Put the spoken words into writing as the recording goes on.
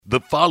The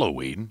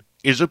following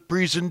is a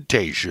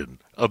presentation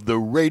of the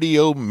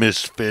Radio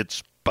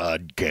Misfits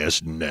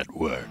Podcast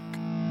Network. 1, 2,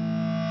 3,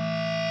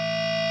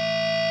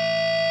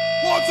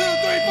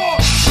 4.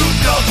 Poop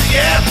culture,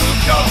 yeah, poop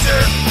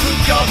culture.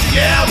 Poop culture,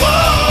 yeah,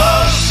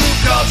 whoa. Poop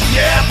culture,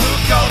 yeah, poop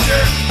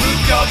culture. Poop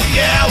culture,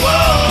 yeah,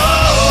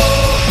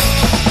 whoa.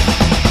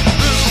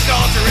 Poop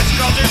culture, it's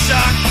culture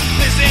shock.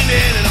 Listening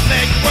in and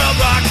make the world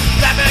rock.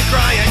 Laugh and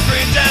cry and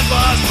cringe and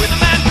bust with a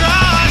man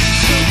crush.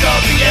 Poop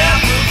culture, yeah,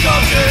 poop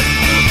culture.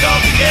 Poop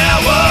culture, yeah,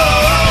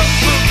 whoa.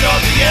 Poop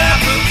culture, yeah,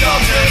 poop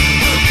culture.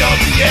 Poop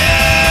culture,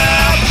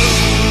 yeah,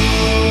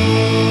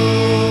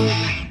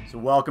 poop. So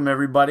welcome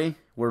everybody.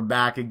 We're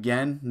back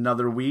again,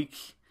 another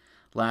week.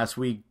 Last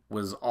week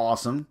was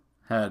awesome.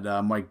 Had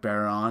Mike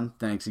Bear on.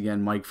 Thanks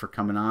again, Mike, for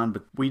coming on.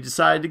 But we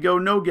decided to go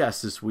no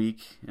guests this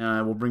week.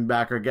 We'll bring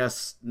back our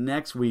guests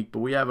next week, but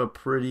we have a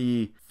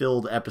pretty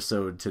filled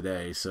episode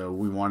today. So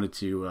we wanted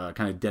to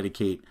kind of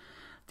dedicate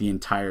the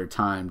entire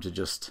time to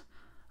just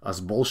us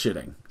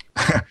bullshitting.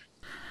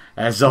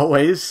 As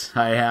always,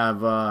 I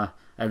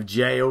have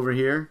Jay over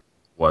here.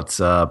 What's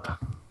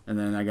up? And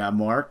then I got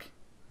Mark.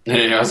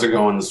 Hey, how's it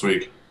going this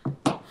week?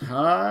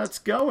 It's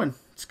going.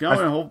 It's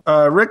going.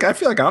 Rick, I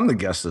feel like I'm the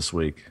guest this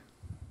week.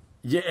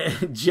 Yeah,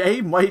 Jay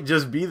might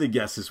just be the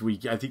guest this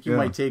week. I think you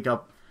might take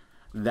up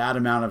that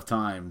amount of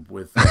time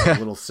with a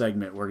little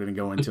segment we're going to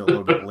go into a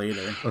little bit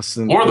later.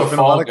 Listen, or the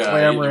fall guy,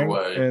 clamoring,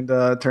 and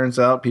it turns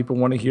out people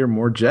want to hear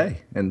more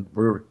Jay, and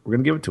we're going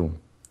to give it to him.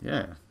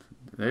 Yeah,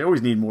 they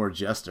always need more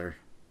Jester.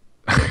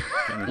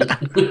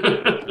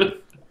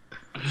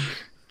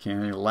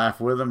 Can't laugh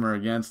with them or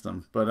against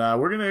them, but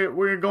we're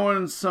gonna go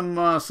in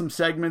some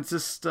segments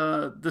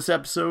this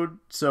episode.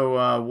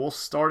 So we'll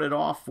start it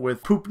off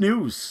with poop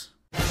news.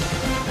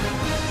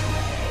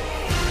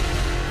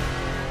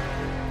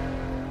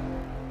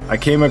 I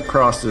came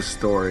across this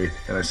story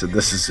and I said,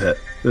 "This is it.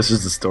 This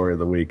is the story of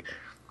the week."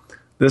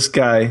 This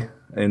guy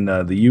in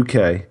the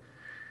UK,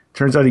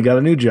 turns out he got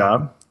a new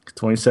job.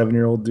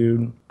 27-year-old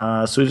dude.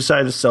 So he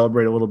decided to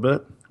celebrate a little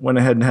bit. Went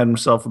ahead and had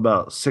himself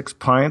about 6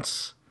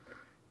 pints.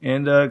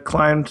 And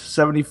climbed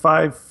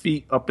 75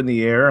 feet up in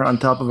the air on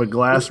top of a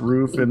glass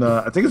roof in,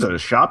 I think it's at a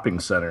shopping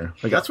center.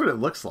 That's what it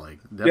looks like.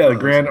 Definitely the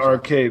Grand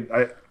Arcade.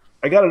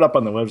 I got it up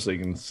on the website so you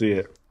can see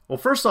it. Well,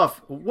 first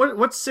off,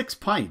 what's 6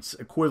 pints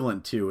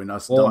equivalent to in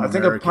us? Well, I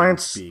think a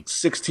pint's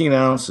 16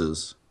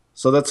 ounces.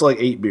 So that's like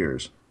 8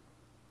 beers.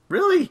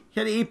 Really? He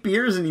had 8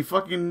 beers and he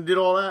fucking did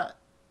all that?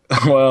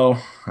 Well,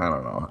 I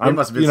don't know. It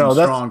must have been some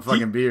strong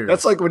fucking beers.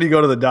 That's like when you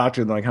go to the doctor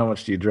and like, how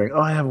much do you drink?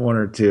 Oh, I have 1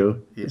 or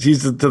 2. Yeah.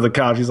 He's to the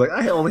cops. He's like,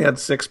 I only had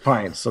 6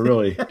 pints. So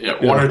really,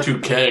 yeah, 1 or 2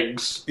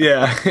 kegs.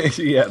 Yeah,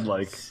 he had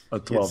like a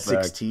 12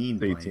 pack,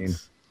 16, 18.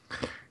 Pints.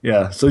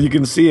 Yeah, so you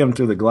can see him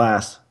through the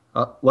glass,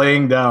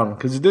 laying down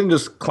because he didn't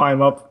just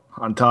climb up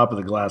on top of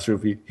the glass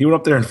roof. He went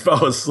up there and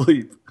fell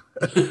asleep.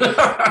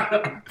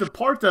 The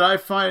part that I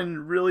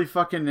find really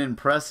fucking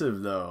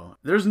impressive, though,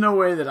 there's no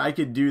way that I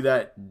could do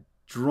that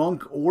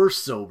drunk or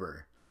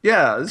sober.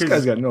 Yeah, this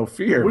guy's got no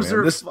fear,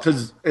 man.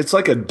 Because it's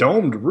like a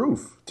domed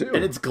roof, too.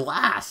 And it's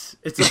glass.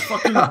 It's a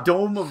fucking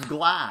dome of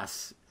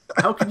glass.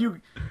 How can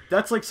you...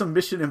 That's like some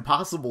Mission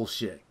Impossible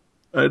shit.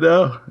 I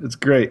know. It's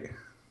great.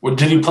 Well,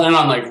 did he plan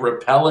on, like,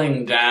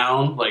 rappelling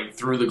down, like,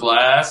 through the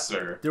glass,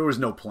 or...? There was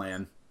no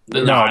plan.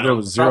 No, there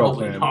was zero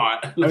plan.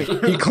 Not. I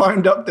mean, he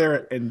climbed up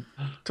there and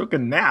took a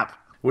nap.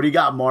 What do you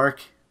got, Mark?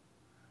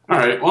 All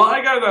right, well,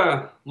 I got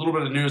a little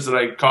bit of news that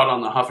I caught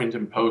on the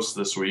Huffington Post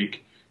this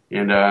week,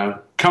 and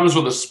comes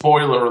with a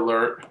spoiler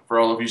alert for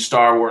all of you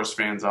Star Wars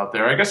fans out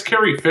there. I guess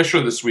Carrie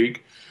Fisher this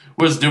week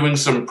was doing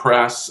some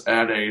press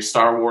at a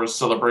Star Wars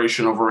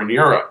celebration over in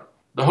Europe.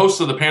 The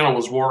host of the panel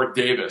was Warwick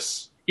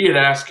Davis. He had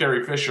asked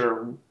Carrie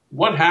Fisher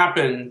what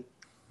happened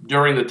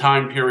during the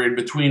time period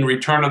between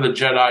Return of the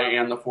Jedi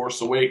and The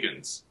Force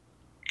Awakens.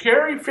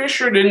 Carrie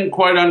Fisher didn't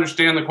quite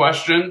understand the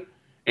question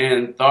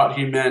and thought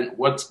he meant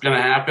what's going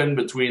to happen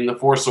between The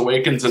Force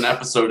Awakens and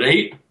Episode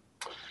 8.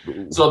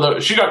 So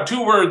she got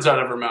 2 words out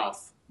of her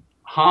mouth.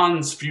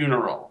 Han's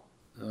funeral.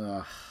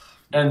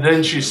 And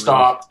then she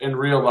stopped and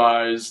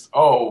realized,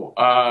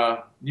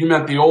 you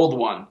meant the old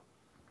one.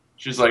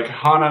 She's like,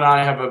 Han and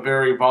I have a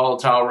very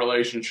volatile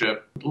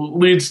relationship.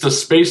 Leads to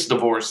space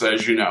divorce,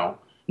 as you know.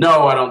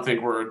 No, I don't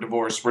think we're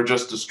divorced. We're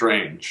just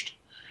estranged.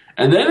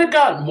 And then it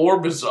got more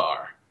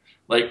bizarre.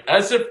 Like,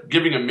 as if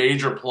giving a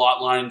major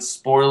plotline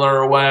spoiler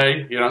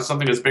away,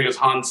 something as big as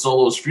Han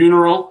Solo's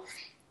funeral.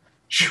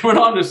 She went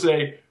on to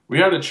say, we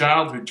had a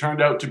child who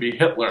turned out to be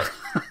Hitler.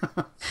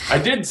 I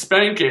did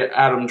spank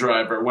Adam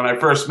Driver when I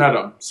first met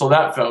him, so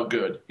that felt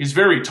good. He's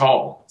very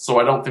tall, so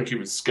I don't think he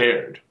was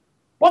scared.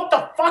 What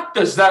the fuck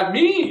does that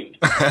mean?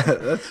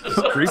 That's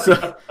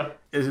creepy.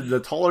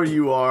 The taller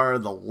you are,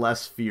 the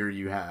less fear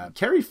you have.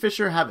 Carrie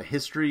Fisher have a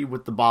history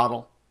with the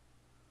bottle?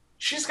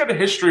 She's got a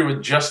history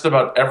with just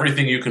about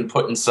everything you can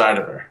put inside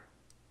of her.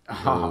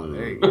 Oh,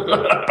 there you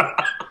go.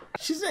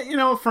 She's,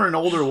 for an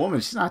older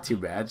woman, she's not too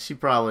bad. She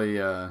probably...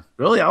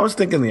 Really? I was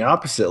thinking the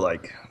opposite.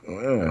 Like,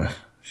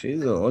 she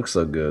doesn't look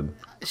so good.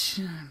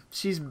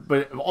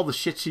 But all the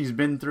shit she's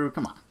been through,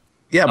 come on.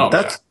 Yeah, but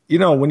that's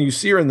when you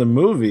see her in the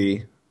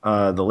movie,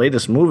 the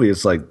latest movie,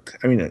 it's like,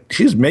 I mean,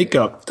 she's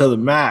makeup to the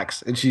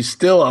max, and she's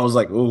still. I was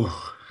like, ooh,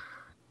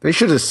 they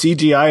should have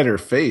CGI'd her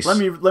face. Let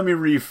me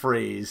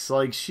rephrase.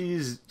 Like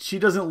she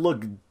doesn't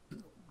look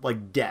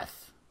like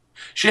death.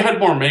 She had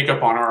more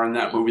makeup on her in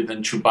that movie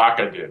than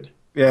Chewbacca did.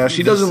 Yeah,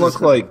 she doesn't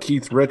look like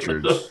Keith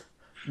Richards.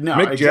 No,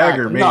 Mick exactly.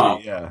 Jagger, maybe. No,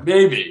 yeah,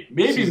 maybe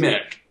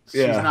Mick.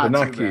 She's yeah, not, but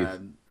not too Keith.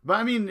 bad. But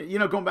I mean,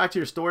 going back to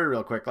your story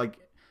real quick, like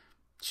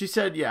she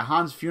said, yeah,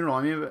 Han's funeral.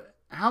 I mean,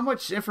 how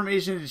much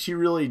information did she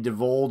really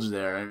divulge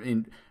there? I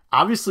mean,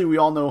 obviously we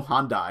all know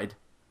Han died.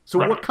 So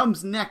what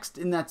comes next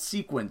in that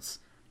sequence?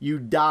 You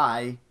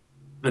die.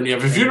 Then you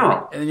have your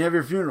funeral. And then you have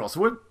your funeral. So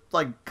what,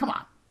 like, come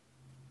on.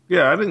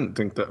 Yeah, I didn't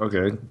think that.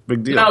 Okay,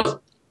 big deal. Now,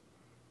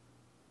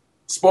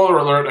 spoiler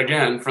alert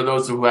again for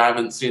those who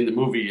haven't seen the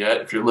movie yet.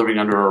 If you're living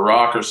under a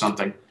rock or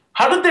something,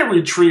 how did they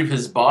retrieve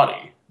his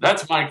body?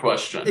 That's my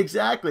question.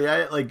 Exactly.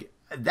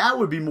 That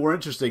would be more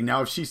interesting.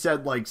 Now, if she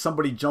said, like,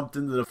 somebody jumped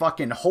into the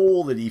fucking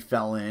hole that he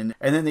fell in,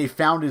 and then they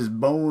found his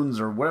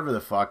bones or whatever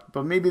the fuck,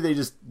 but maybe they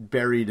just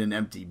buried an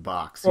empty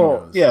box. Who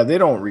knows? Yeah, they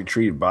don't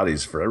retrieve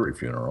bodies for every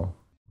funeral.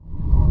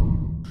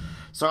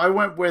 So I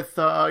went with,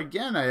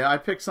 again, I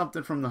picked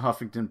something from the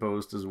Huffington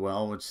Post as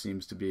well, which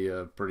seems to be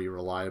a pretty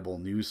reliable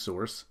news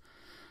source.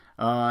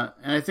 And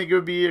I think it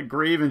would be a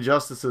grave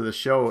injustice of the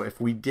show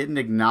if we didn't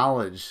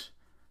acknowledge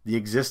the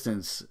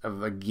existence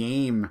of a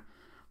game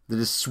that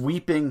is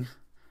sweeping...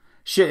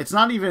 Shit, it's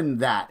not even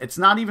that. It's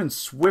not even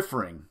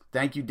Swiffering.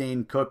 Thank you,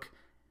 Dane Cook.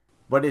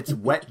 But it's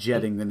wet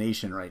jetting the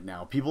nation right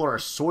now. People are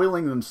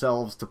soiling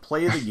themselves to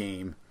play the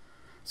game.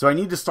 So I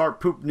need to start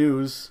poop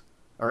news,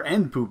 or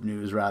end poop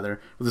news, rather,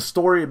 with a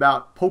story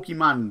about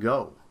Pokemon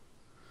Go.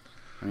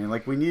 I mean,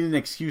 like, we need an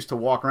excuse to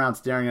walk around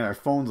staring at our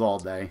phones all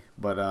day.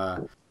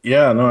 But,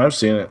 Yeah, no, I've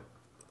seen it.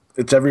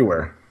 It's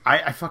everywhere.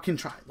 I fucking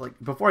tried. Like,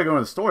 before I go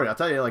into the story, I'll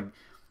tell you, like,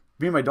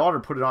 me and my daughter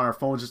put it on our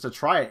phones just to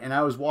try it, and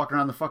I was walking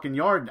around the fucking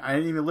yard. I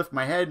didn't even lift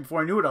my head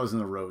before I knew it. I was in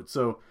the road.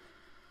 So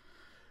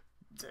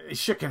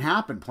shit can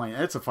happen playing.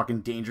 It's a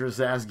fucking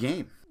dangerous ass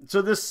game.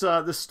 So this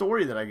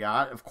story that I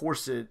got, of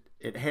course, it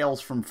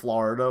hails from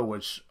Florida,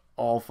 which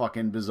all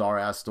fucking bizarre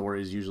ass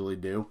stories usually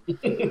do.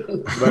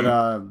 But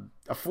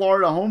a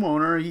Florida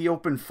homeowner, he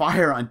opened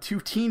fire on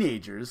 2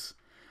 teenagers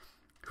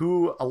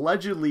who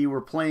allegedly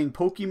were playing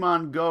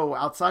Pokemon Go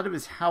outside of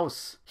his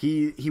house.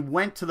 He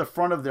went to the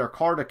front of their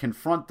car to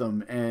confront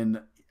them,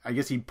 and I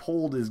guess he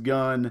pulled his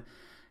gun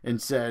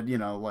and said,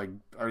 like,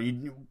 "Are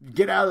you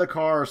get out of the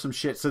car" or some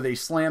shit. So they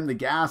slammed the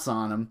gas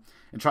on him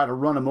and tried to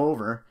run him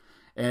over.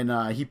 And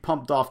he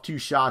pumped off 2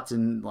 shots,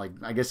 and, like,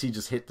 I guess he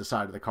just hit the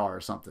side of the car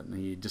or something.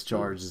 He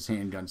discharged his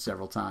handgun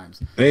several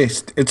times. Hey,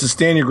 it's a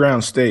stand your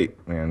ground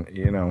state, man.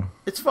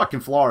 It's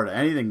fucking Florida.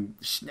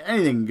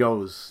 Anything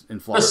goes in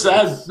Florida.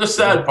 The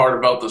sad part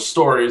about the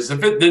story is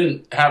if it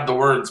didn't have the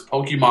words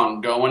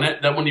Pokemon Go in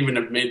it, that wouldn't even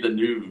have made the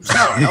news.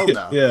 No, hell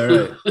no. Yeah,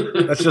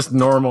 right. That's just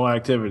normal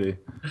activity.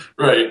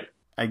 Right.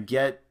 I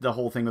get the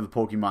whole thing with the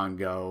Pokemon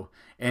Go,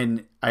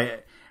 and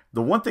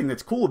the one thing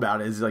that's cool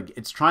about it is, like,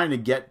 it's trying to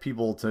get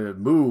people to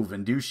move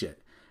and do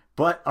shit.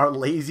 But our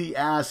lazy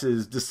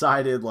asses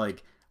decided,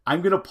 like,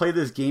 I'm going to play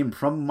this game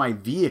from my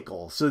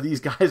vehicle. So these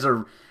guys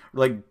are,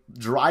 like,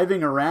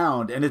 driving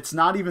around, and it's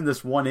not even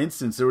this one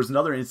instance. There was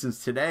another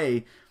instance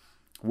today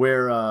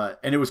where,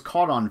 and it was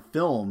caught on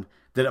film,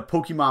 that a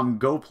Pokemon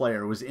Go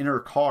player was in her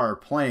car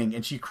playing,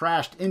 and she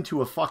crashed into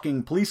a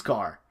fucking police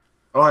car.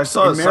 Oh, I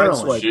saw a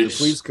Maryland. sideswipe the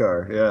police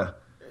car,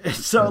 yeah.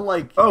 So,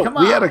 like, Oh, come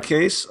on. we had a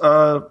case.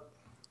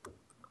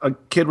 A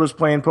kid was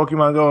playing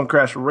Pokemon Go and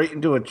crashed right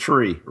into a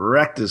tree.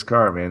 Wrecked his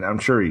car, man. I'm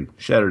sure he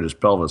shattered his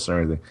pelvis and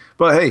everything.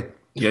 But hey,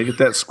 you gotta get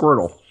that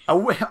Squirtle. Are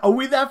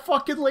we that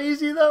fucking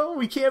lazy, though?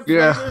 We can't play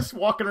this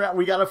walking around.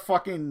 We gotta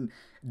fucking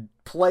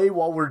play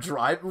while we're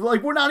driving.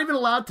 Like, we're not even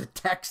allowed to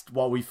text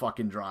while we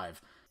fucking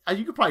drive.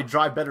 You could probably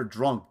drive better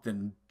drunk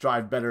than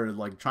drive better,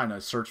 like, trying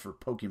to search for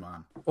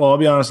Pokemon. Well, I'll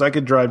be honest. I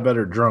could drive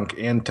better drunk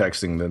and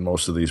texting than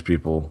most of these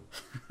people.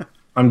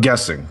 I'm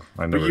guessing.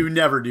 But you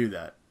never do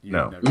that.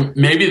 No.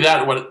 Maybe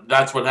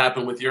that's what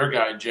happened with your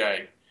guy,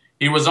 Jay.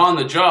 He was on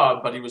the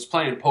job, but he was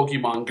playing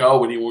Pokemon Go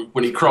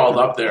when he crawled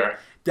up there.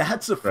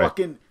 That's a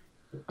fucking...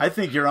 I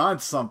think you're on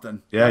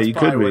something. Yeah, that's you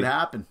probably could be. what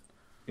happened.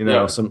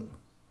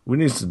 We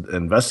need to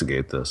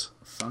investigate this.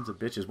 Sons of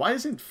bitches. Why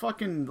isn't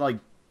fucking, like,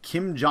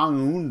 Kim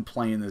Jong-un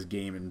playing this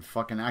game and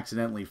fucking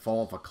accidentally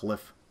fall off a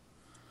cliff?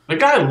 The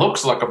guy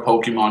looks like a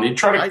Pokemon. He'd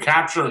try to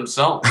capture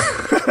himself.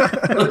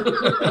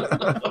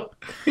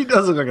 He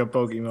does look like a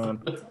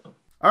Pokemon.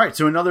 All right,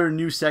 so another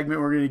new segment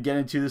we're going to get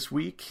into this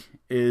week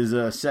is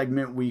a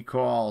segment we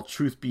call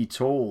Truth Be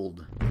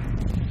Told.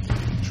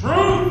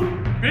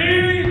 Truth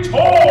be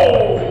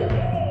told!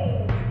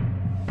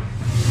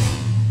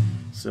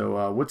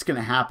 So what's going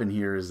to happen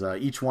here is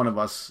each one of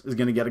us is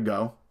going to get a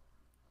go.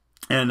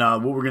 And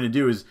what we're going to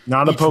do is...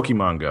 Not a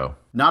Pokemon Go.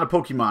 Not a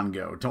Pokemon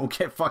Go. Don't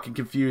get fucking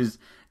confused.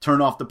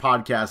 Turn off the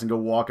podcast and go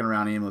walking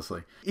around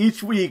aimlessly.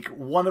 Each week,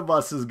 one of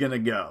us is going to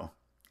go.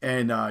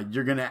 And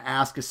you're going to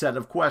ask a set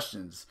of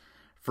questions.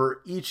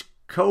 For each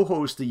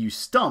co-host that you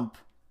stump,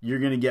 you're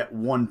going to get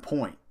 1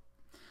 point.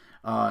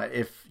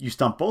 If you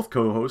stump both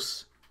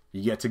co-hosts,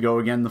 you get to go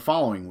again the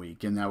following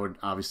week, and that would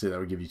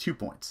give you 2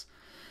 points.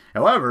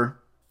 However,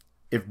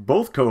 if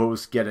both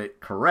co-hosts get it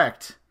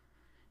correct,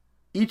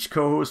 each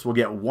co-host will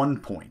get 1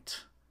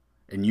 point,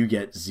 and you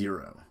get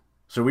 0.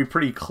 So we're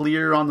pretty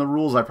clear on the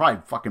rules. I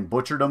probably fucking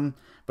butchered them,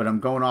 but I'm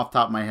going off the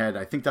top of my head.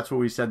 I think that's what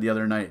we said the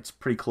other night. It's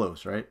pretty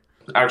close, right?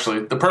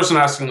 Actually, the person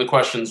asking the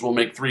questions will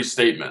make 3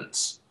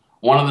 statements.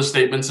 One of the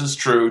statements is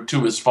true,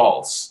 2 is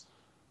false.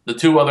 The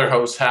 2 other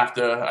hosts have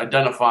to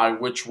identify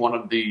which one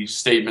of the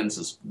statements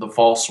is the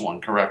false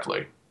one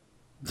correctly.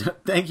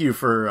 Thank you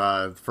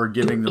for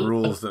giving the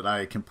rules that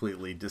I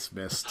completely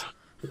dismissed.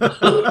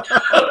 I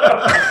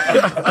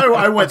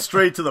went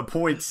straight to the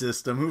point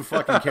system. Who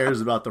fucking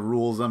cares about the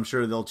rules? I'm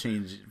sure they'll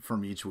change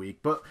from each week.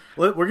 But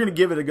we're going to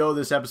give it a go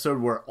this episode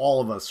where all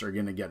of us are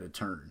going to get a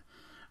turn.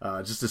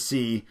 Just to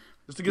see...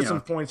 Just to get some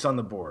points on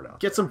the board.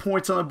 Get some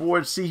points on the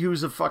board. See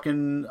who's a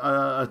fucking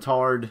a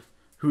tard.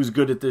 Who's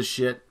good at this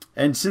shit.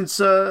 And since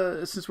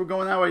we're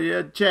going that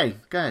way, Jay,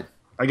 go ahead.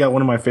 I got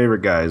one of my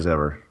favorite guys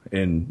ever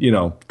in,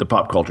 the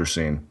pop culture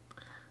scene.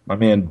 My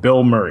man,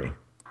 Bill Murray.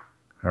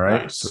 All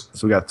right? Nice.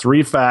 So we got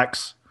 3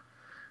 facts.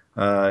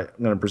 I'm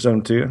going to present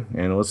them to you,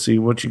 and let's see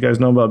what you guys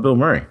know about Bill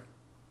Murray.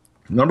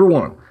 Number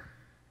 1,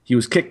 he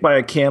was kicked by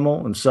a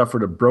camel and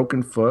suffered a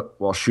broken foot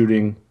while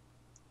shooting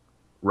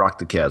Rock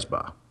the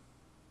Casbah.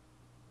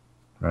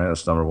 All right,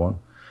 that's number 1.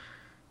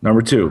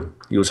 Number 2,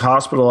 he was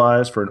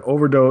hospitalized for an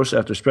overdose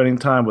after spending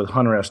time with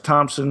Hunter S.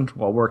 Thompson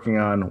while working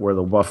on Where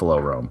the Buffalo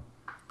Roam.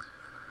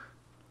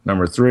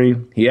 Number 3,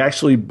 he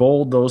actually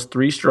bowled those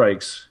 3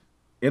 strikes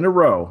in a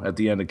row at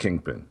the end of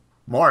Kingpin.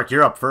 Mark,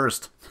 you're up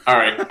first. All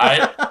right.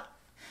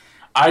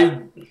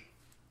 I'm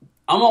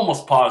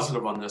almost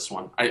positive on this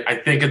one. I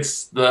think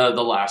it's the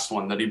last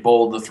one that he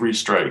bowled the 3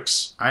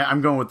 strikes.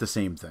 I'm going with the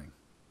same thing.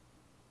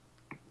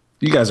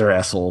 You guys are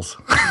assholes.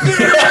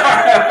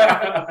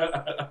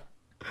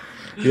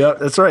 Yeah,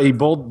 that's right. He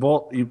bowled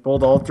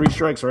all 3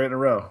 strikes right in a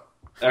row.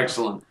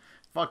 Excellent.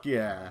 Fuck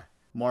yeah.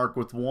 Mark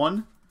with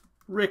 1.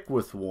 Rick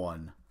with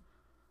 1.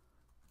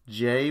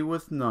 Jay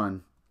with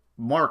none.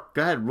 Mark,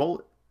 go ahead, roll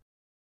it.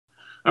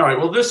 All right.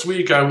 Well, this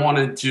week I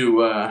wanted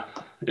to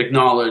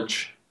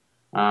acknowledge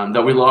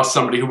that we lost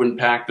somebody who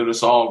impacted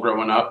us all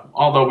growing up,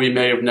 although we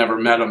may have never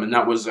met him, and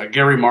that was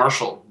Gary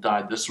Marshall,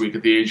 died this week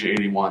at the age of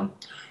 81.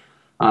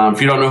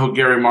 If you don't know who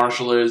Gary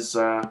Marshall is,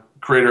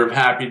 creator of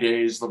Happy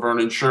Days, Laverne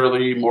and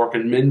Shirley, Mork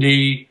and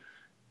Mindy,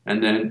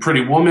 and then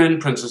Pretty Woman,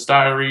 Princess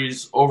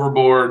Diaries,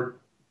 Overboard.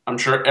 I'm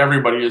sure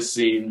everybody has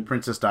seen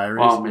Princess Diaries.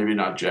 Well, maybe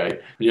not Jay.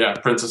 Yeah,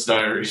 Princess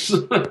Diaries.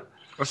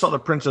 I saw The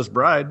Princess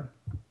Bride.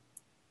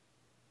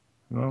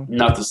 No?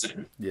 Not the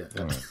same. Yeah.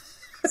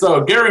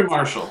 So, Gary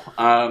Marshall.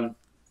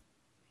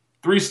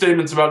 3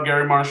 statements about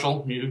Gary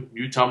Marshall.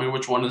 You tell me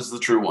which one is the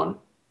true one.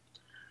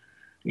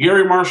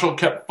 Gary Marshall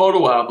kept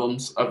photo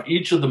albums of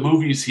each of the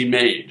movies he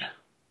made.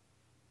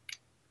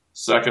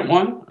 Second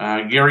one,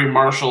 Gary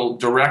Marshall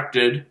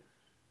directed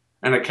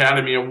an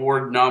Academy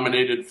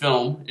Award-nominated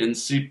film in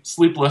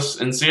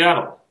Sleepless in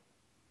Seattle.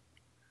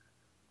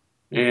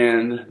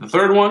 And the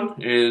third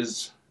one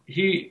is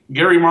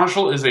Gary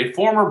Marshall is a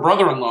former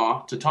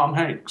brother-in-law to Tom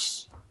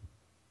Hanks.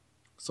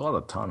 There's a lot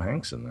of Tom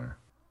Hanks in there.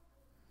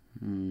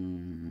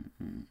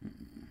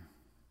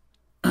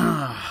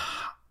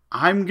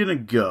 I'm going to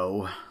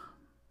go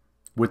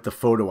with the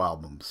photo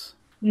albums.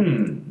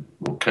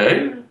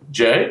 Okay.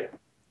 Jay?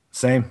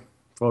 Same.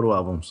 Photo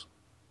albums.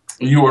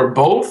 You are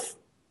both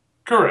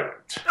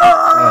correct.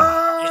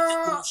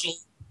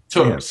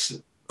 Took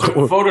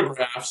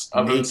photographs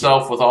of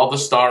himself with all the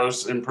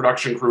stars and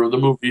production crew of the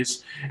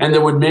movies, and they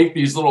would make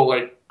these little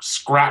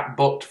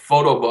scrapbooked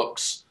photo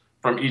books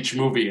from each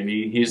movie, and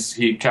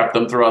he kept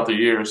them throughout the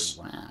years.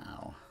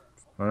 Wow.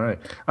 All right.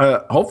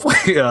 Hopefully,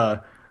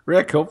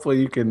 Rick,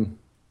 you can,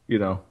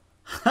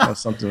 have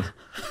something.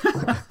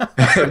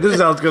 This is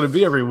how it's going to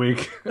be every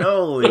week.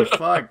 Holy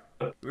fuck.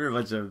 We're a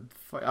bunch of...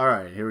 All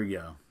right, here we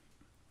go.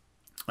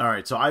 All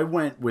right, so I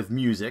went with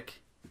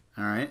music.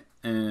 All right,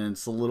 and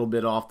it's a little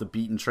bit off the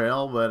beaten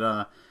trail,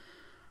 but...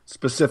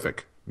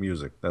 Specific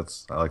music. I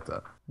like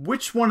that.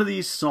 Which one of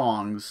these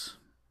songs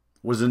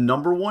was a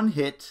 #1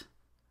 hit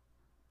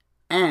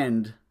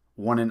and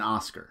won an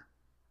Oscar?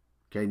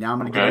 Okay, now I'm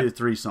going to give you the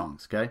 3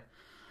 songs, okay?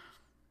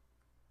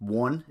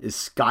 1 is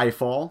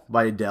Skyfall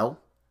by Adele.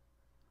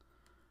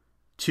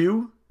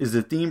 2 is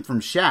the theme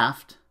from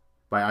Shaft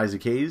by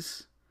Isaac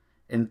Hayes.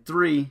 And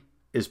 3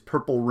 is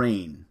Purple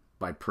Rain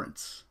by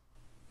Prince.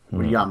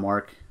 What do you got,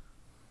 Mark?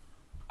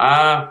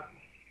 I'm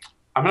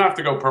going to have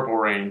to go Purple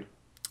Rain.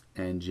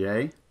 And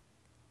Jay?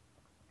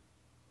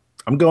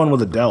 I'm going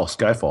with Adele,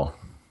 Skyfall.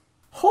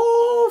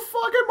 Oh,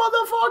 fucking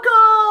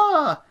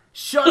motherfucker!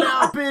 Shut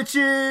out,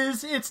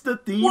 bitches! It's the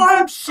theme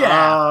from Shaft.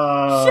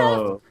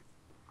 Oh.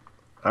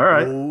 All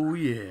right. Oh,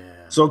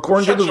 yeah. So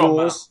according to the your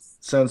rules,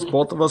 since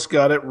both of us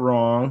got it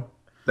wrong,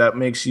 that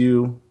makes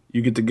you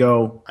get to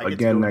go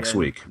again next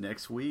week.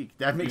 Next week.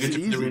 That makes You it get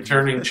to be easy. the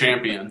returning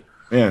champion.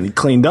 Man, he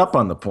cleaned up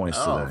on the points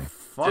today.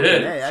 Fucking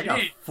Did. hey, I got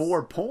Jeez.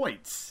 4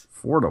 points.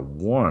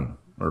 4-1.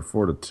 or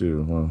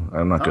 4-2. Well,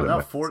 I'm not good at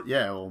math. Four.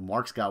 Yeah, well,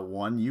 Mark's got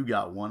 1, you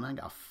got 1, I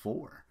got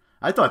 4.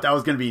 I thought that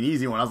was going to be an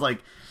easy one. I was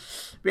like,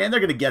 man, they're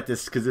going to get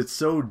this because it's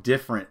so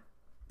different.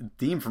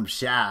 Theme from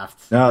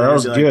Shaft. No, that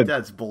was good.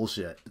 That's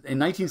bullshit. In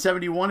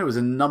 1971, it was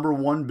a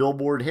 #1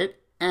 Billboard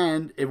hit,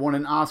 and it won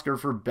an Oscar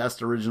for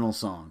Best Original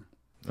Song.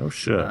 Oh,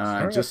 shit.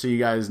 Just so you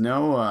guys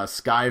know,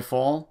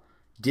 Skyfall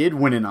did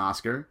win an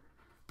Oscar,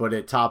 but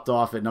it topped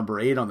off at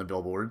 #8 on the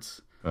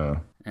Billboards.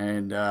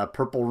 And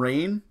Purple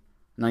Rain,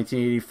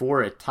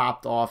 1984, it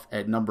topped off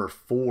at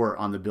 #4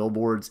 on the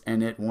Billboards,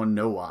 and it won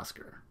no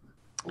Oscar.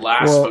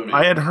 Blasphemy. Well,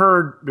 I had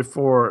heard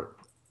before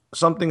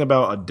something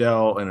about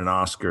Adele and an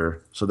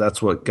Oscar, so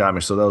that's what got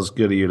me. So that was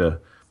good of you to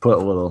put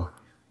a little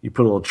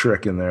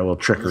trick in there, a little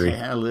trickery.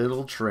 Yeah, a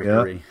little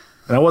trickery. Yep.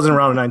 And I wasn't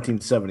around in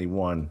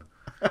 1971.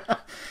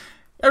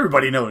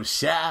 Everybody knows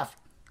Shaft.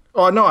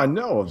 Oh, no, I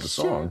know of the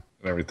song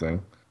and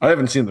everything. I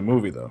haven't seen the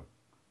movie, though.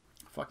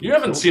 You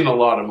haven't seen a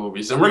lot of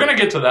movies, and we're going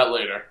to get to that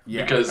later.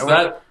 Yeah, because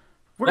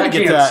we're going to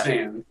get to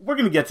that. We're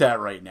going to get to that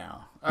right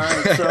now. All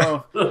right,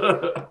 so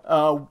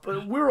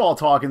but we were all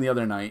talking the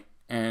other night,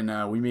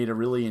 and we made a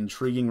really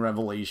intriguing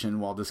revelation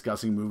while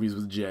discussing movies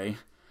with Jay.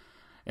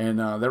 And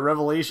that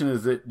revelation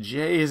is that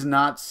Jay has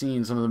not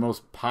seen some of the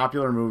most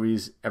popular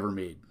movies ever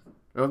made.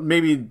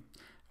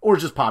 Or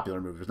just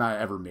popular movies,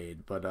 not ever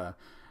made. But not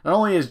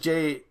only has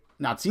Jay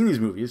not seen these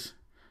movies,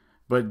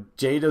 but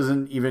Jay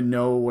doesn't even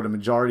know what a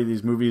majority of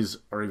these movies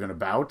are even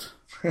about.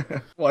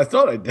 Well, I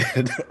thought I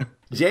did.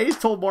 Jay's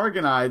told Mark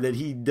and I that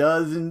he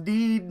does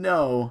indeed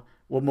know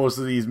what most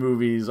of these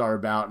movies are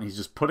about, and he's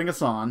just putting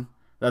us on.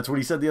 That's what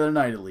he said the other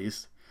night, at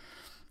least.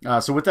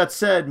 So with that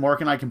said,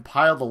 Mark and I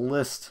compiled a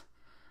list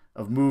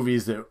of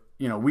movies that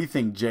we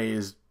think Jay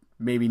has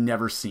maybe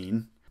never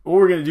seen. What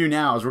we're going to do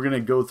now is we're going to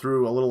go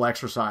through a little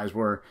exercise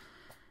where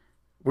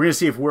we're going to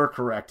see if we're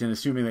correct in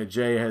assuming that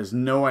Jay has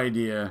no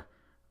idea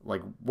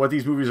like what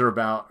these movies are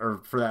about,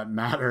 or for that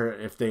matter,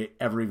 if they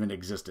ever even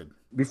existed.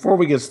 Before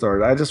we get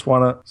started, I just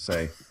want to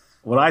say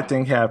what I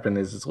think happened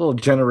is it's a little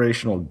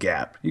generational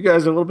gap. You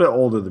guys are a little bit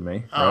older than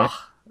me, right?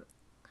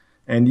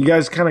 And you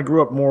guys kind of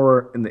grew up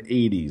more in the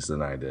 80s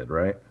than I did,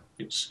 right?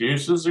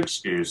 Excuses.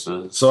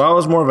 So I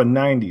was more of a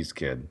 90s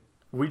kid.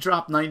 We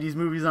dropped 90s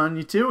movies on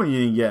you too, and you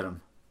didn't get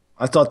them.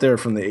 I thought they were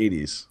from the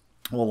 80s.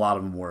 Well, a lot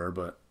of them were,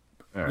 but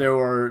there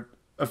were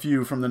a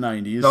few from the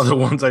 90s. No, the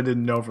ones I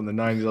didn't know from the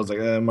 90s, I was like,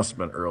 it must have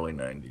been early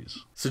 90s.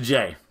 So,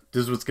 Jay,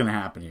 this is what's going to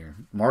happen here.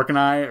 Mark and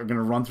I are going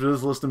to run through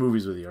this list of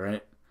movies with you, all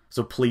right?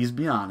 So please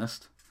be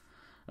honest.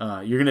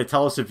 You're going to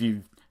tell us if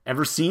you've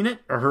ever seen it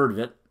or heard of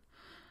it.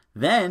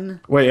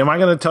 Then... Wait, am I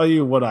going to tell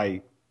you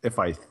if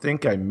I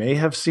think I may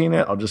have seen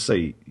it? I'll just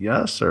say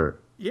yes, or...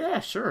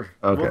 Yeah, sure.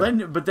 Okay.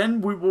 Well,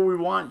 then what we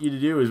want you to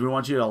do is we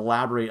want you to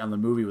elaborate on the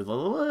movie with a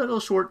little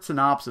short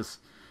synopsis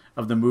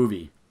of the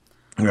movie.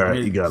 All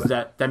right, you got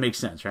it. That makes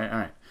sense, right? All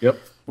right. Yep.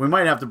 We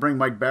might have to bring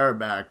Mike Barrett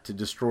back to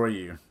destroy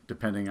you,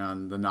 depending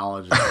on the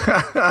knowledge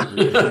that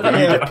you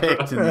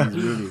depict in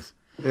these movies.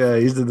 Yeah,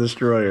 he's the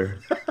destroyer.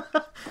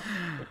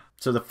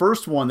 So the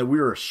first one that we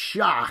were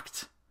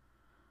shocked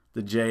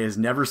that Jay has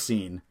never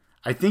seen.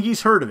 I think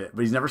he's heard of it,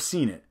 but he's never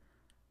seen it.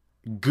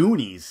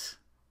 Goonies.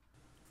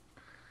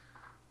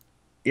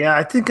 Yeah,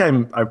 I think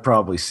I've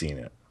probably seen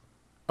it.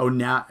 Oh,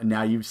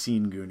 now you've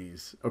seen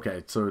Goonies.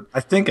 Okay, so I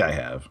think I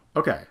have.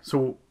 Okay,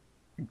 so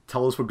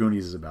tell us what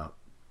Goonies is about.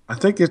 I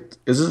think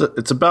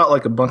it's about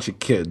like a bunch of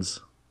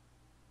kids,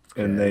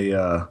 and they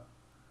I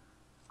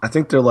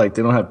think they're like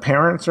they don't have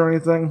parents or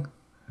anything,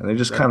 and they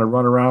just kind of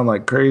run around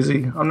like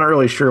crazy. I'm not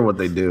really sure what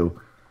they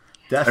do.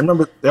 I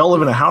remember they all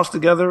live in a house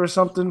together or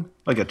something,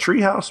 like a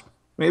tree house,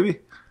 maybe.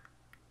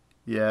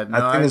 Yeah, no,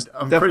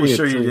 I'm pretty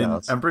sure you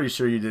didn't. I'm pretty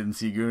sure you didn't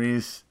see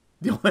Goonies.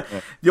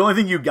 The only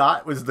thing you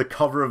got was the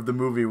cover of the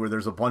movie where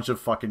there's a bunch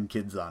of fucking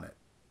kids on it.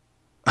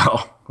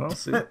 Oh, I'll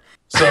see.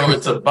 So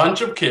it's a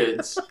bunch of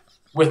kids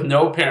with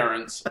no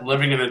parents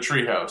living in a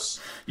treehouse.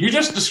 You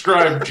just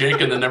described Jake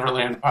and the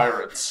Neverland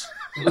Pirates.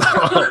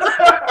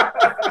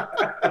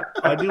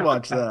 I do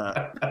watch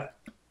that.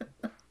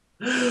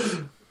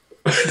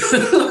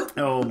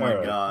 Oh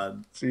my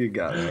god. So you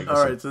got it.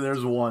 All right, so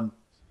there's one.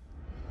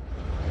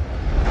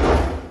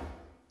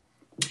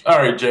 All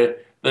right, Jay.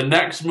 The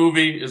next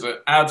movie is an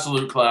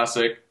absolute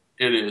classic.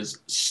 It is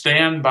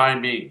Stand By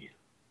Me.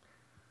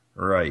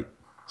 Right.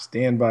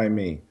 Stand By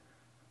Me.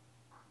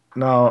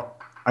 Now,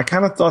 I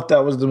kind of thought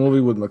that was the movie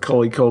with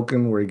Macaulay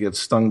Culkin where he gets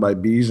stung by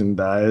bees and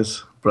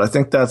dies. But I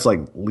think that's like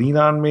Lean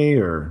On Me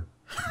or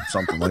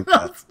something like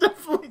that. It's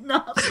definitely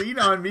not Lean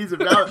On Me. It's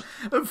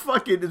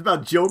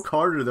about Joe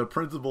Carter, the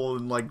principal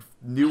in like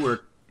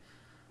Newark.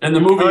 And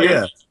the movie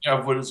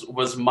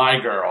was My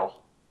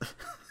Girl.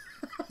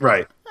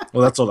 Right.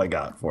 Well, that's what I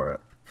got for it.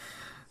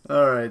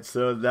 All right,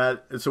 so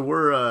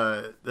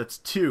we're that's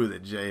two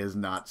that Jay has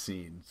not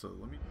seen. So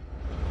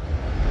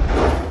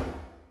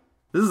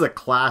this is a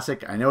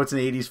classic. I know it's an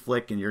 80s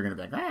flick, and you're going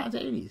to be like, it's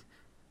 80s.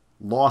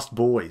 Lost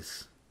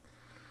Boys.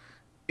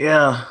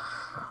 Yeah.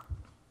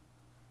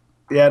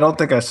 Yeah, I don't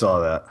think I saw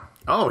that.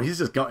 Oh,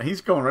 he's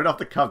going right off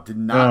the cuff. Did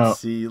not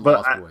see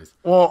Lost Boys.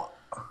 Well,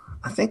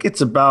 I think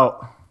it's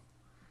about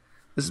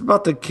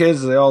the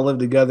kids. They all live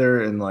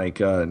together in like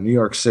New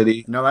York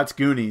City. No, that's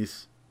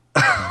Goonies.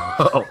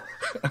 Oh.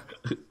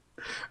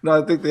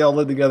 No, I think they all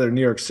live together in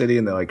New York City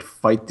and they like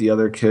fight the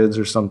other kids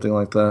or something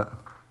like that.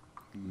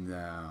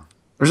 No.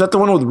 Or is that the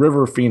one with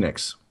River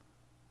Phoenix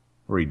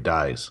where he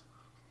dies?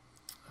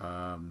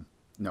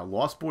 No,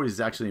 Lost Boys is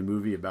actually a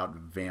movie about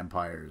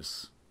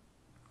vampires.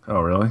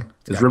 Oh, really?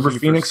 Is Got River Kiefer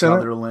Phoenix in it?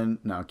 Sutherland.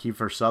 No,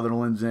 Kiefer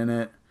Sutherland's in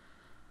it.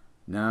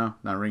 No,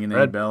 not ringing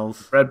any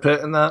bells. Brad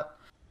Pitt in that?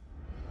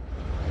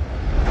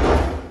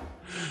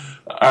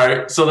 All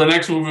right, so the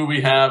next movie we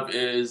have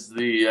is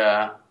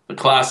the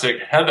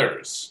classic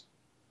Heathers.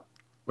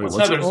 Wait, What's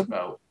what's it Heathers called?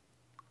 about?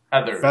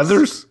 Heathers.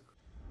 Feathers?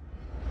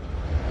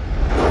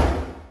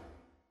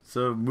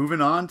 So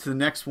moving on to the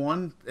next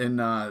one, and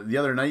the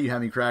other night you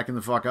had me cracking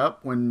the fuck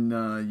up when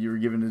you were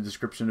giving a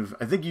description of.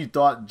 I think you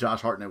thought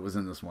Josh Hartnett was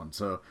in this one.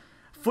 So,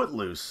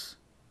 Footloose.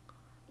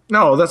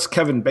 No, that's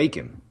Kevin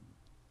Bacon.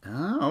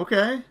 Oh,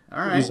 okay, all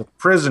right. He's a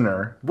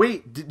prisoner,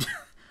 Wait, did,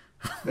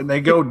 and they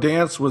go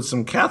dance with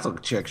some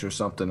Catholic chicks or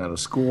something at a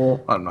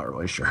school. I'm not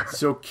really sure.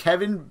 so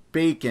Kevin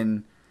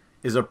Bacon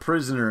is a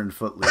prisoner in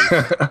Footloose,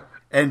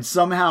 and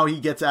somehow he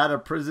gets out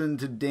of prison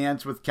to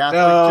dance with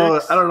Catholic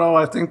chicks. I don't know.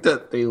 I think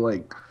that they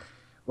like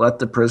let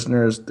the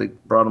prisoners. They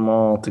brought them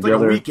all It's like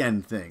together. a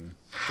weekend thing.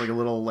 It's like a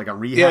little like a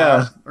rehab.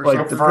 Yeah, or like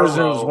something. the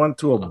prisoners went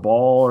to a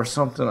ball or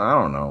something. I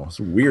don't know. It's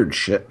weird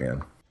shit,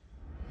 man.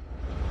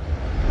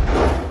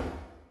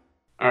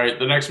 All right,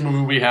 the next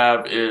movie we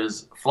have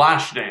is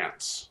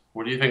Flashdance.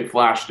 What do you think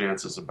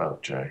Flashdance is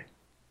about, Jay?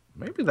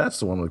 Maybe that's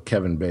the one with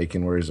Kevin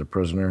Bacon where he's a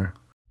prisoner.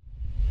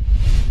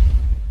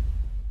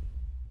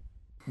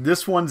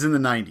 This one's in the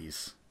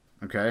 90s.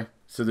 Okay,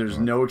 so there's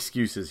no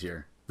excuses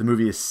here. The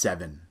movie is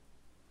Seven.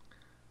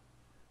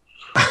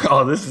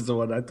 Oh, this is the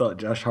one I thought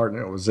Josh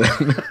Hartnett was in.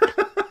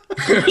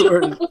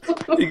 Where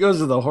he goes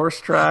to the horse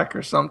track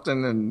or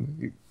something,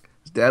 and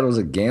his dad was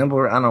a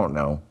gambler. I don't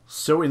know.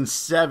 So in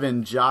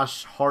Seven,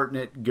 Josh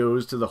Hartnett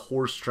goes to the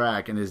horse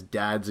track, and his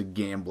dad's a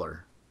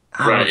gambler.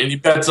 Right, and he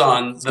bets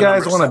on These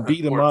guys want to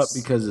beat him up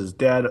because his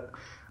dad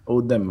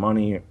owed them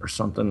money or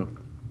something.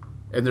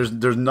 And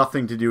there's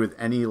nothing to do with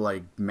any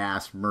like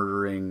mass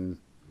murdering,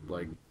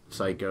 like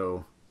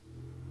psycho.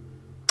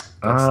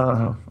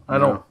 I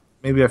don't.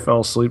 Maybe I fell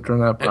asleep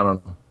during that, but I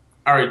don't know.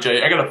 All right,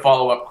 Jay, I got a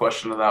follow-up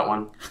question to that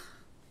one.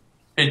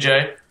 Hey,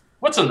 Jay,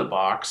 what's in the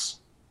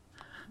box?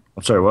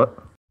 I'm sorry,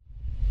 what?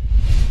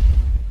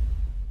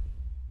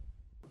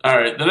 All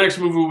right, the next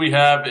movie we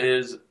have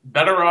is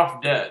Better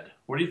Off Dead.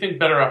 What do you think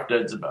Better Off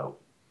Dead's about?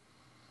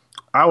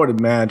 I would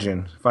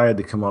imagine if I had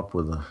to come up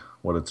with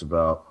what it's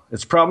about,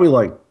 it's probably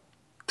like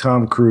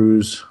Tom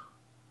Cruise,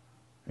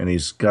 and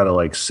he's got to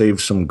like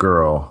save some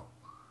girl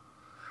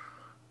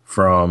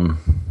from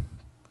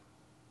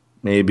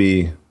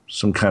maybe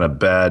some kind of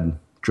bad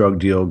drug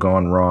deal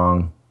gone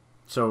wrong.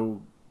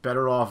 So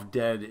Better Off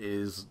Dead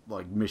is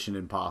like Mission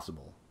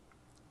Impossible.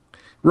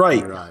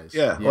 Right.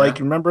 Yeah. Like,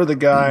 remember the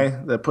guy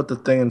that put the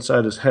thing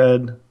inside his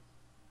head?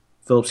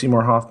 Philip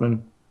Seymour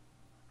Hoffman?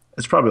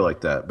 It's probably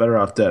like that. Better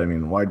Off Dead. I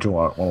mean, why'd you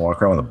want to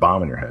walk around with a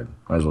bomb in your head?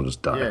 Might as well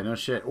just die. Yeah, no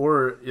shit.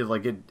 Or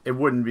it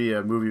wouldn't be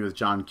a movie with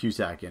John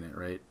Cusack in it,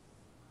 right?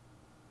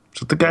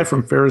 So the guy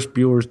from Ferris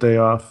Bueller's Day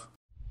Off?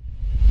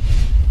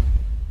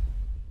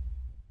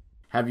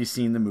 Have you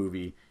seen the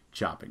movie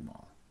Chopping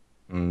Mall?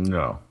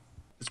 No.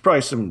 It's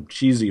probably some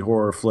cheesy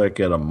horror flick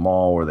at a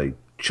mall where they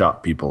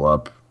chop people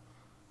up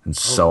and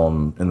sell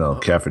them in the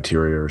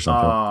cafeteria or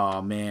something.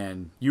 Oh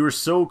man, you were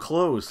so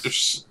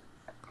close.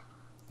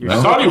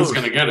 I thought he was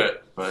going to get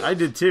it, but I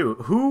did too.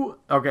 Who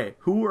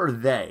are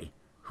they?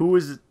 Who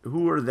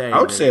are they? I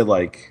would say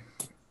like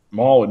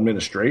mall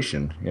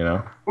administration, you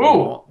know?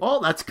 ooh, Well,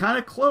 that's kind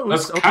of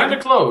close. that's kind of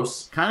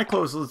close. Kind of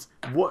close.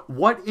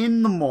 What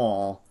in the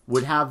mall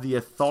would have the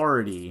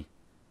authority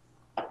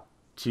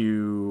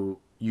to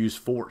use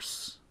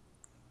force?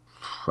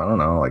 I don't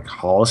know, like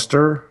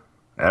Hollister,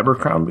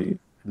 Abercrombie.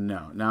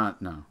 No.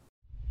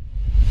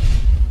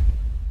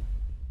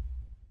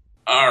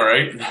 All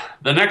right,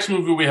 the next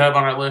movie we have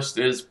on our list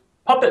is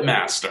Puppet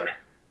Master.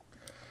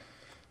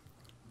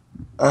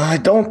 I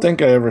don't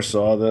think I ever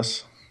saw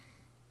this,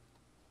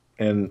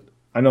 and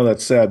I know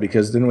that's sad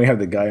because didn't we have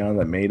the guy on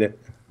that made it?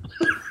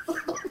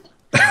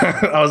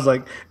 I was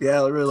like,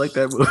 yeah, I really like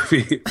that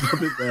movie.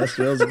 Puppet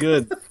Master, that was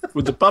good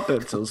with the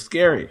puppets. It was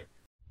scary.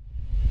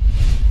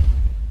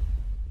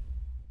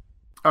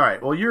 All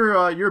right. Well,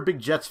 you're a big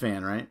Jets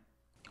fan, right?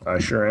 I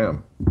sure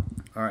am.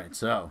 All right.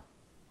 So,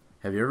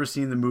 have you ever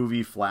seen the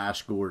movie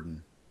Flash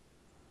Gordon?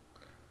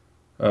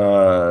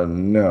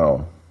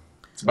 No.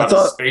 It's about I a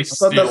thought space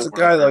that's steel the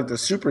guy, worker. like the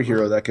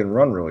superhero that can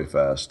run really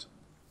fast.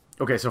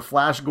 Okay, so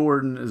Flash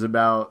Gordon is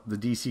about the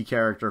DC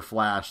character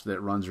Flash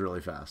that runs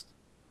really fast.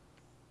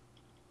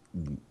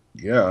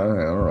 Yeah, I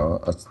don't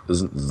know.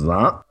 Is it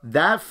not?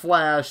 That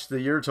Flash that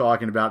you're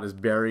talking about is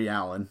Barry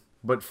Allen,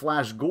 but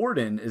Flash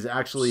Gordon is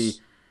actually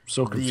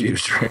So the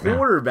confused right now.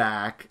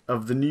 quarterback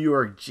of the New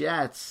York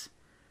Jets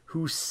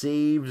who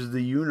saves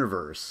the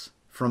universe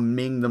from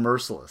Ming the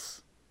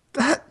Merciless.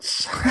 That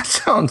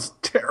sounds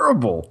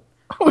terrible.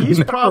 I would He's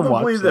never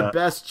probably watch the that.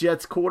 best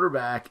Jets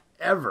quarterback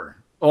ever.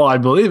 Well, I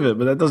believe it,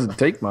 but that doesn't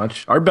take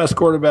much. Our best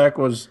quarterback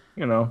was,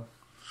 oh,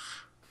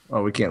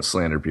 we can't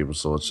slander people,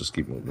 so let's just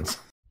keep moving.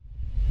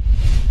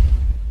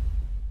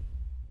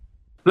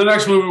 The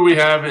next movie we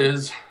have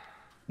is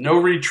No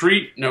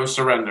Retreat, No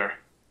Surrender.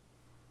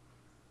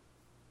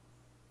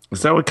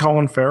 Is that with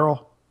Colin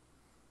Farrell?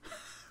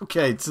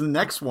 Okay, it's the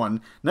next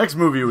one. Next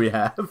movie we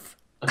have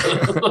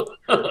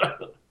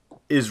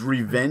is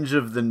Revenge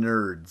of the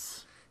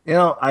Nerds.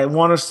 I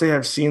want to say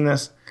I've seen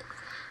this.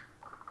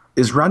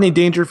 Is Rodney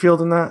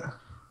Dangerfield in that?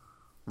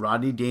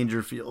 Rodney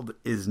Dangerfield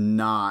is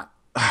not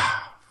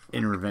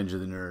in Revenge of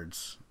the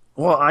Nerds.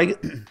 Well,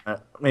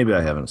 maybe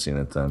I haven't seen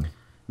it then.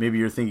 Maybe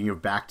you're thinking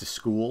of Back to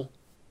School.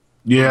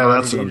 Yeah,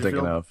 Rodney that's what I'm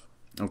thinking Dangerfield?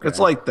 of. Okay. It's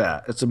like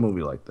that. It's a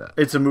movie like that.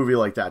 It's a movie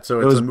like that. So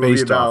It it's was a movie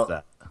based about off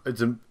that.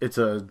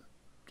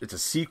 It's a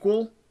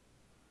sequel.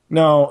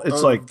 No, it's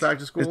Of like Back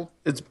to School?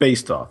 It's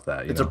based off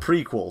that. It's a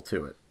prequel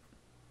to it.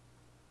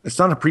 It's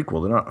not a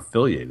prequel. They're not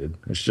affiliated.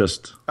 It's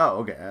just Oh,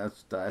 okay.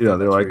 they're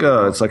like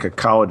it's like a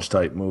college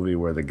type movie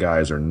where the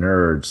guys are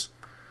nerds,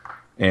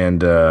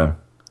 and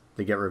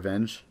they get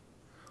revenge.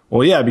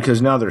 well, yeah,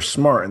 because now they're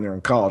smart and they're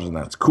in college, and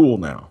that's cool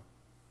now.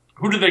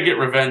 Who did they get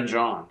revenge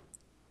on?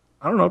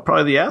 I don't know,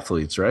 probably the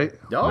athletes, right?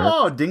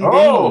 Oh, ding ding!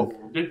 Oh,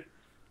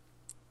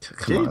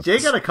 Come Jay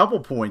on. got a couple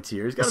points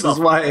here. He's got This about, is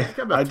why he's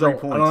got about I 3 don't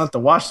points. have to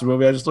watch the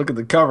movie. I just look at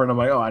the cover and I'm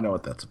like, oh, I know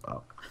what that's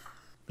about.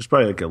 There's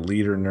probably like a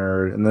leader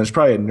nerd, and there's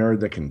probably a nerd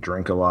that can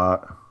drink a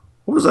lot.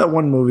 What was that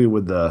one movie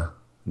with the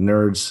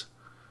nerds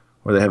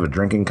where they have a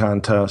drinking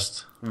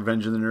contest?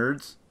 Revenge of the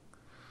Nerds,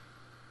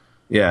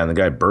 Yeah, and the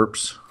guy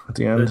burps at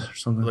the end or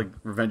something. like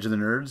Revenge of the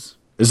Nerds.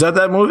 Is that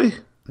movie?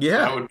 that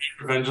Yeah. would be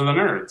Revenge of the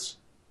Nerds.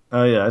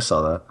 Oh yeah, I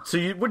saw that. So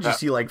would you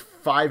see like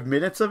 5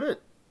 minutes of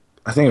it?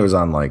 I think it was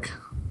on like,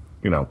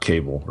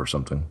 cable or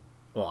something.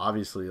 Well,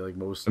 obviously, like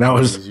most. And I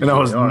was movies and I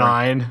was usually are.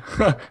 9.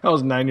 I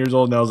was 9 years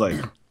old, and I was like,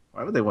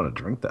 why would they want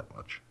to drink that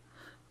much?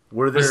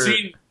 Were The there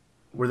scene.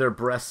 were there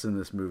breasts in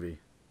this movie?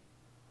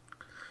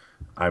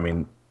 I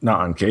mean,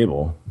 not on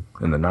cable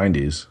in the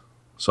 90s,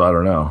 so I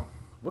don't know.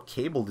 What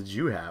cable did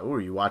you have?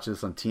 Were you watching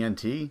this on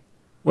TNT?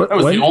 What? That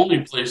was when? the only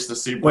place to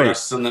see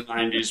breasts in the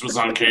 90s was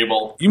on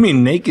cable. You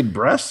mean naked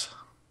breasts?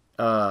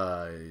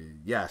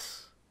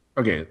 Yes.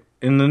 Okay,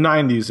 in the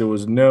 90s, there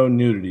was no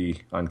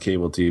nudity on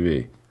cable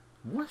TV.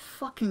 What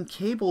fucking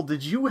cable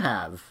did you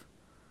have?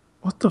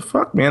 What the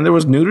fuck, man? There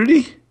was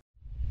nudity?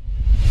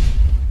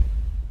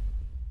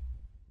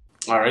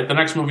 All right, the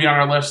next movie on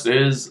our list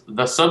is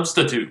The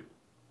Substitute.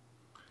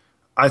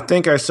 I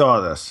think I saw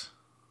this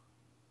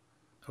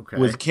Okay.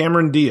 with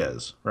Cameron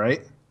Diaz,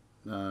 right?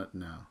 no.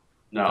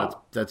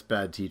 No. That's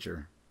Bad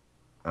Teacher.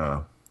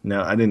 No,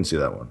 I didn't see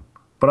that one.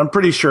 But I'm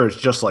pretty sure it's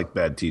just like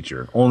Bad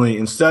Teacher. Only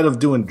instead of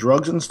doing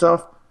drugs and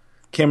stuff,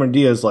 Cameron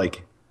Diaz,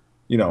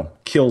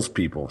 kills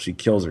people. She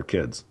kills her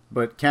kids.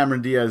 But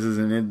Cameron Diaz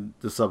isn't in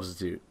The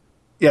Substitute.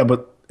 Yeah,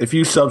 but if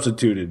you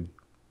substituted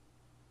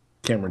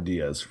Cameron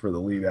Diaz for the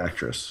lead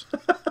actress.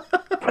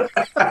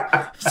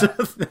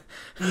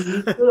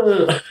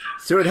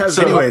 So it has.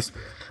 Anyways,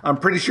 I'm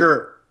pretty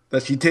sure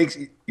that she takes,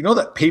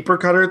 that paper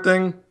cutter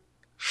thing?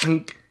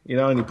 Shink,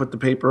 and you put the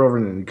paper over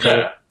and then you cut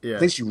it. Yeah. I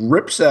think she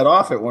rips that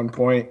off at one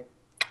point,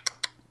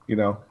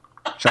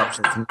 chops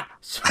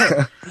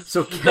it.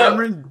 So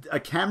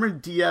Cameron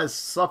Diaz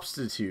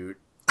substitute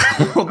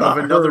of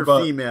another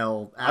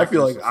female. I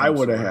feel like actress of I some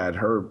would have sort. had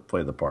her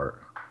play the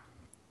part.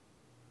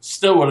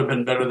 Still would have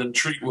been better than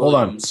Treat Hold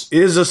on. Williams.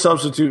 Is a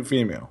substitute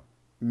female?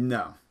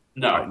 No,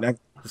 No, All right,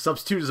 next. the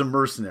substitute is a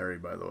mercenary,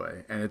 by the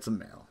way, and it's a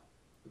male.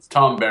 it's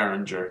Tom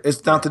Berenger.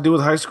 It's not to do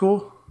with high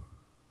school?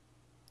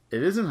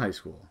 It is in high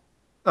school.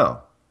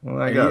 Oh,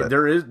 well, I And got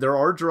it. there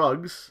are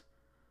drugs,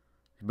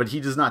 but he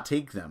does not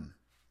take them.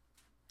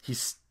 He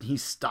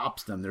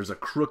stops them. There's a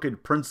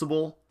crooked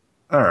principal.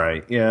 All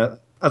right, yeah,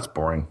 that's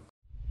boring.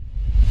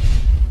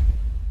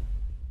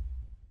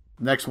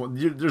 Next one.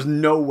 There's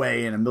no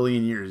way in a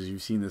million years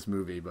you've seen this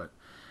movie, but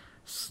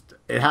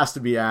it has to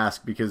be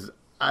asked because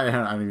I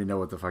don't even know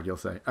what the fuck you'll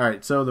say. All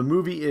right, so the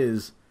movie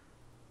is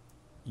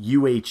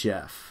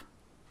UHF.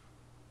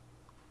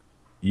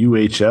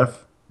 UHF?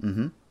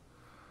 Mm-hmm.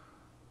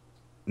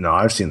 No,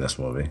 I've seen this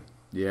movie.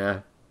 Yeah.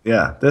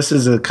 Yeah, this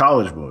is a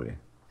college movie.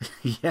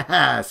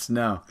 Yes.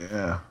 No.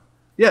 Yeah.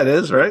 Yeah, it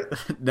is, right?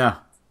 No.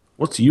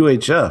 What's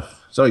UHF?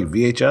 Is that like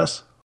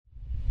VHS?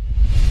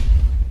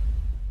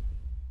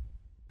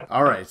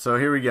 All right, so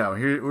here we go.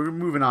 Here we're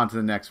moving on to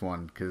the next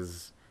one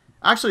because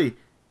actually,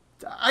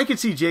 I could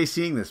see Jay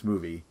seeing this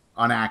movie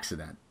on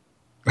accident.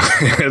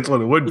 That's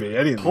what it would be.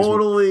 Any of these movies.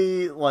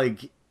 Totally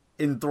like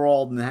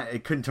enthralled and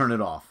it couldn't turn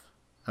it off.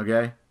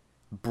 Okay,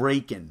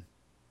 Breakin'.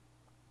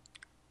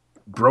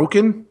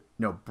 Broken?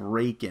 No,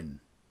 Breakin'.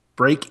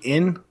 Break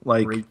in?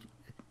 Like, Break.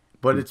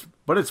 But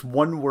it's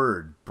one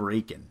word.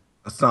 Breakin'.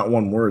 that's not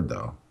one word,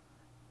 though.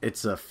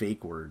 It's a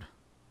fake word.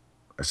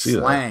 I see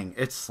Slang.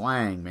 It's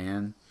slang,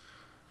 man.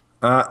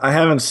 that. I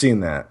haven't seen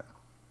that.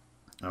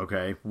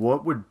 Okay,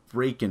 what would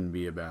Breakin'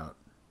 be about?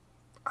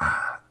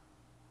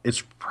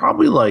 It's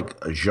probably like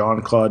a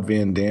Jean-Claude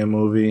Van Damme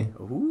movie.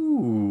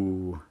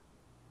 Ooh.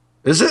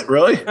 Is it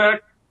really?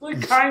 Actually,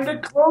 kind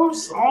of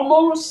close,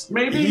 almost,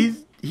 maybe.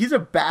 He's a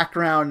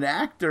background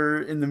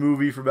actor in the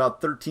movie for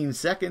about 13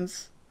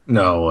 seconds.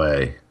 No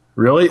way.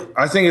 Really?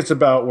 I think it's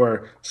about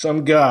where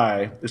some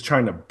guy is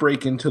trying to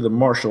break into the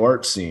martial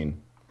arts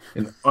scene,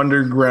 an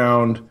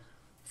underground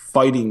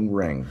fighting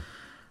ring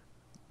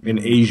in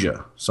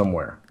Asia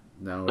somewhere.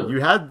 No,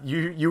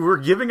 you were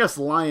giving us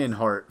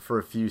Lionheart for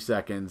a few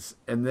seconds,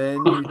 and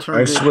then you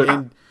turned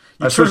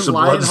I turned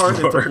Lionheart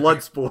into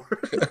Bloodsport.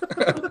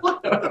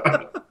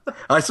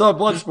 I saw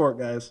Bloodsport,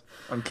 guys,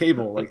 on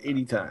cable like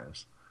 80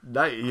 times.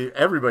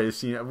 Everybody's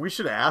seen it. We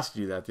should have asked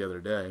you that the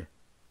other day.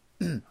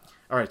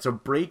 All right, so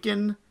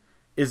Breakin'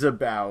 is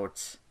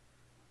about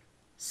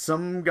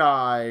some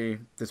guy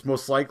that's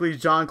most likely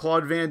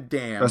Jean-Claude Van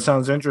Damme. That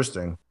sounds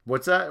interesting.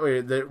 What's that?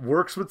 Wait, that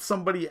works with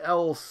somebody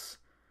else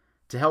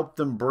to help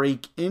them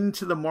break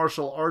into the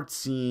martial arts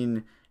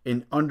scene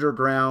in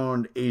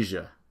underground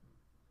Asia.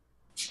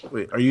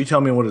 Wait, are you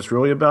telling me what it's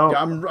really about?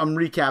 Yeah, I'm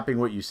recapping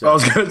what you said. I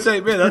was going to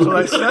say, man, that's what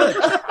I said.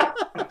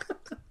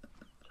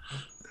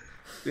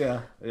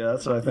 yeah,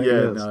 that's what I think it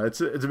is. No, it's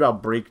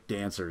about break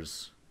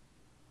dancers.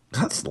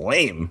 That's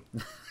lame.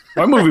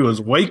 My movie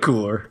was way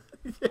cooler.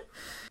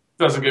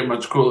 Doesn't get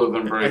much cooler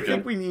than I Breakin'.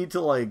 think we need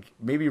to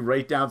maybe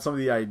write down some of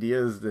the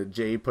ideas that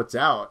Jay puts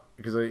out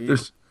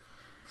because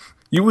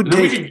You would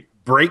Then take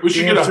break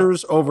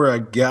dancers over a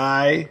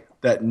guy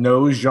that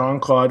knows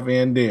Jean-Claude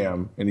Van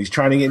Damme and he's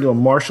trying to get into a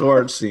martial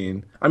arts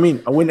scene. I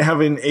mean, I wouldn't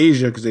have it in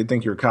Asia because they'd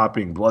think you're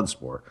copying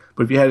Bloodsport.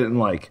 But if you had it in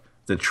like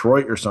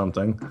Detroit or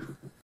something.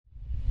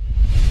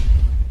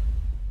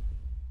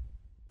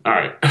 All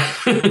right.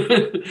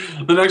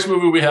 The next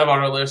movie we have on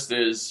our list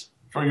is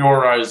For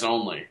Your Eyes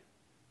Only.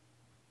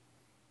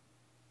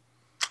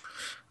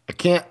 I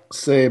can't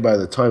say by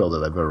the title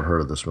that I've ever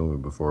heard of this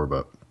movie before,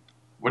 but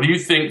What do you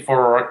think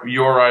For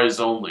Your Eyes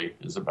Only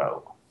is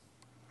about?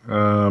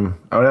 I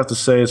would have to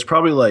say it's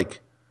probably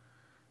like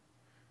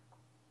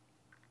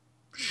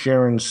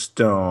Sharon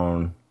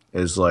Stone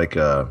is like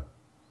a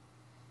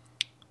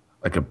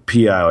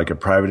PI, like a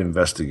private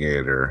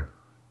investigator,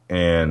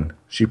 and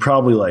she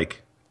probably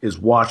like is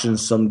watching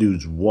some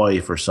dude's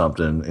wife or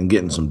something and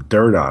getting some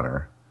dirt on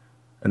her,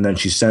 and then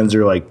she sends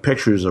her like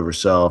pictures of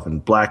herself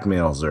and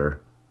blackmails her,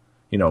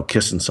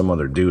 kissing some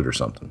other dude or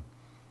something.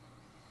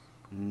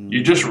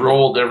 You just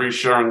rolled every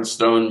Sharon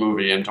Stone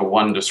movie into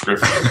one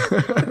description.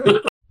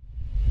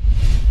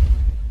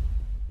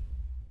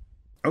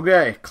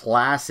 Okay,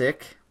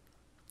 classic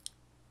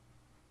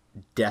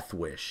Death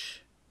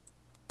Wish.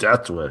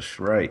 Death Wish,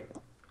 right.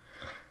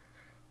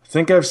 I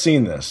think I've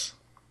seen this.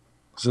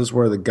 This is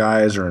where the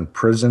guys are in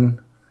prison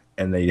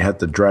and they have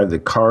to drive the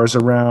cars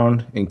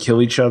around and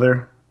kill each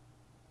other.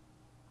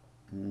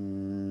 I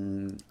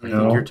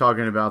think you're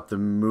talking about the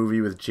movie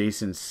with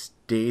Jason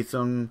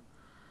Statham.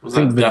 Was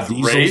that Death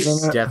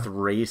Race? Death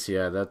Race,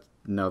 yeah.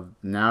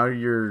 Now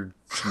you're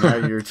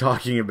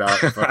talking about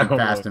fucking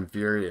Fast and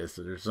Furious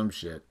or some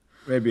shit.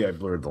 Maybe I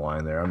blurred the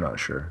line there. I'm not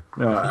sure.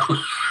 No,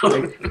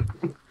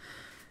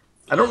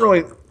 I don't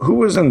really. Who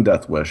was in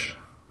Death Wish?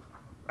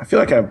 I feel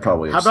like I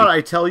probably. How about I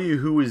tell you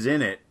who was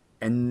in it,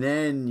 and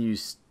then you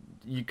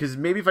because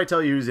maybe if I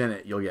tell you who's in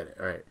it, you'll get it.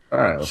 All right. All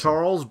right.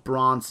 Charles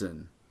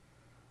Bronson.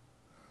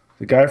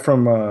 The guy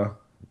from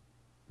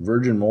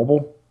Virgin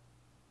Mobile.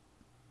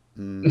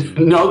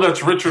 No,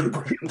 that's Richard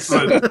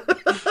Branson.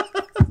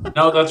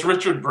 No, that's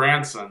Richard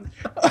Branson.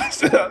 I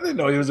didn't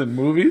know he was in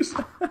movies.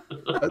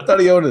 I thought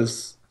he owned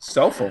his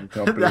cell phone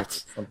company.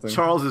 That's or something.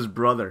 Charles's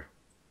brother.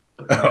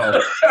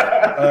 Oh.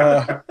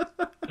 I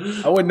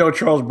wouldn't know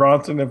Charles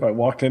Bronson if I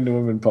walked into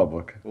him in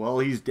public. Well,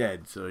 he's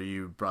dead, so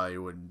you probably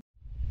wouldn't.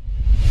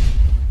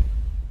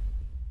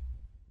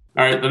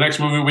 All right, the next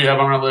movie we have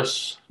on our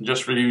list,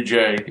 just for you,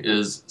 Jay,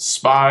 is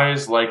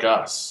Spies Like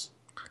Us.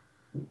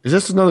 Is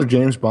this another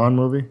James Bond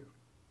movie?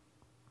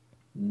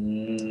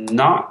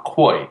 Not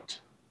quite.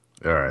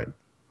 All right.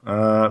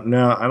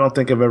 No, I don't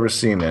think I've ever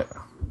seen it.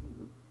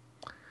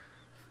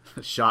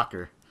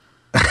 Shocker.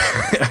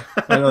 I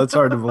know it's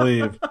hard to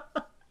believe.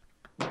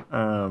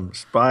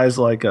 Spies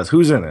Like Us.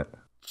 Who's in it?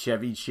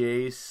 Chevy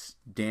Chase,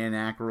 Dan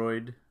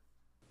Aykroyd.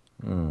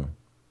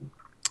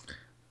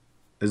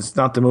 It's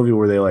not the movie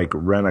where they like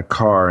rent a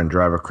car and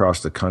drive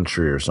across the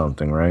country or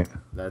something, right?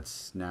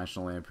 That's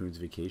National Lampoon's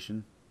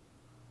Vacation.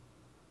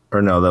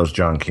 Or no, that was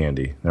John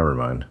Candy. Never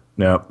mind.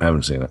 Nope,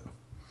 haven't seen it.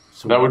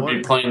 So That would be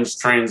Planes,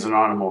 Trains, and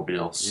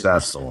Automobiles.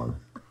 That's the one.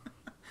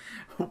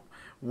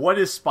 What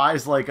is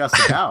Spies Like Us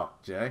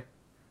about, Jay?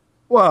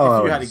 Well,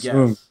 If you had to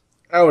guess.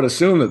 I would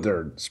assume that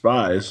they're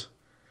spies.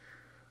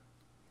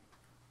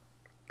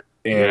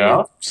 And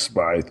Yeah.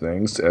 spy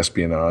things,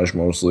 espionage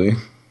mostly.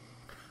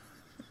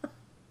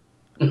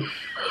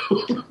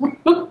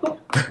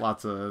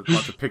 Lots of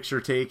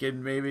picture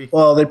taken, maybe.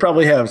 Well, they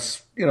probably have,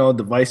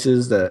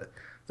 devices that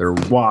their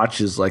watch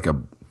is like a,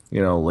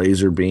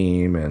 laser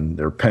beam and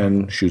their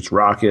pen shoots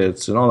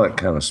rockets and all that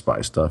kind of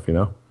spy stuff,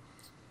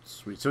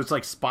 Sweet. So it's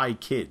like Spy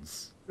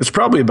Kids. It's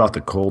probably about the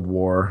Cold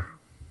War.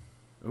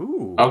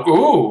 Ooh. Oh,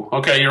 ooh,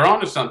 okay, you're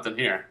onto something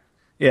here.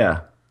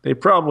 Yeah, it's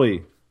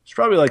probably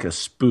like a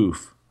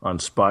spoof on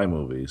spy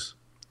movies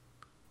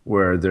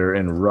where they're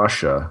in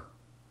Russia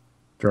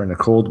during the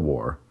Cold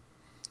War,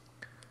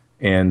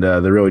 and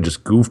they're really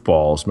just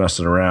goofballs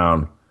messing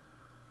around,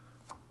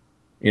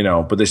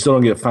 but they still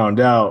don't get found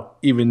out,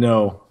 even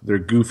though their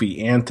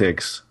goofy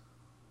antics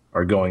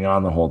are going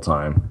on the whole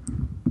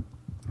time.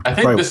 I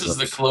think this is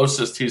the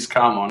closest he's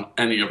come on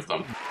any of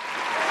them.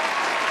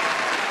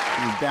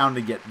 You're bound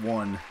to get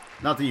one.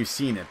 Not that you've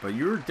seen it, but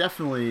you're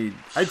definitely...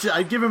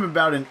 I'd give him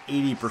about an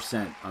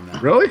 80% on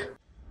that. Really?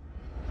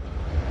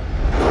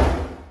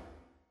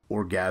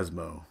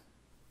 Orgasmo.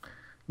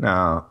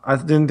 No, I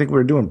didn't think we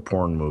were doing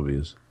porn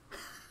movies.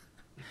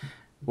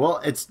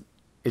 Well, it's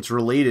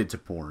related to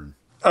porn.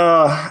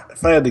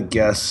 If I had to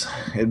guess,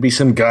 it'd be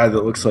some guy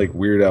that looks like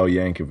Weird Al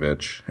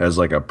Yankovic as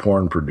like a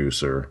porn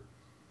producer.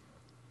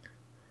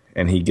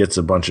 And he gets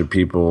a bunch of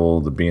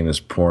people to be in this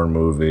porn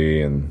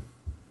movie, and,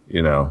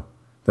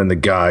 then the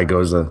guy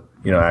goes to,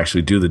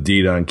 actually do the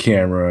deed on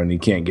camera, and he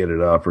can't get it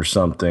up or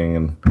something,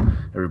 and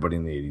everybody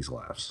in the 80s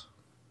laughs.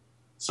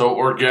 So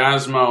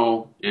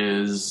Orgasmo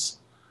is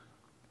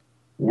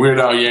Weird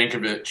Al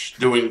Yankovic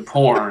doing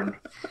porn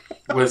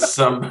with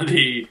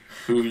somebody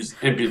who's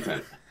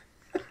impotent.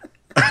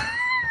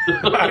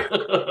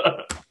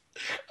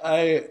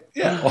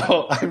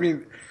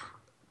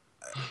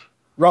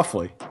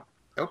 Roughly.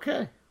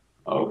 Okay.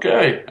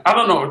 Okay. I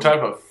don't know what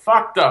type of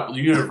fucked up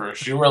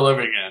universe you were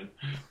living in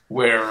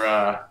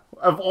where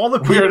Of all the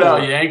people... Weird Al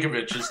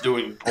Yankovic is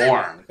doing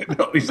porn.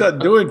 No, he's not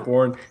doing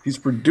porn. He's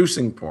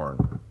producing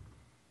porn.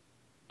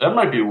 That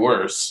might be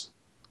worse.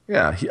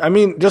 Yeah,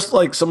 just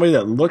like somebody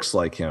that looks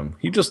like him.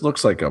 He just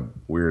looks like a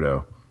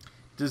weirdo.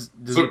 Does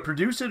he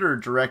produce it or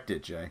direct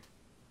it, Jay?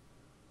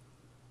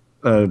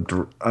 I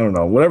don't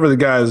know. Whatever the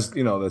guy's,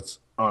 that's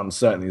on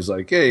set, and he's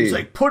like, hey. He's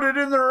like, put it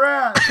in the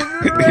rat.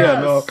 Put it in the Yeah,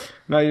 ass.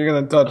 no, you're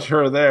going to touch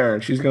her there,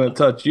 and she's going to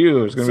touch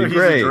you. It's going to be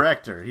great. He's a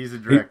director.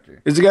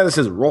 He's the guy that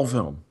says roll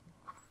film.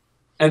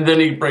 And then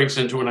he breaks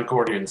into an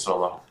accordion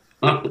solo.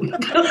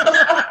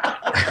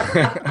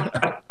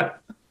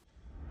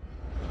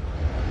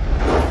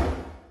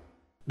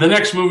 The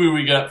next movie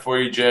we got for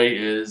you, Jay,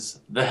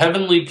 is The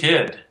Heavenly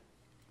Kid.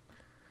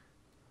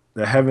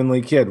 The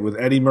Heavenly Kid with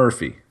Eddie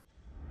Murphy.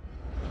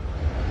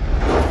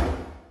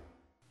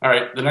 All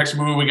right, the next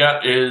movie we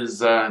got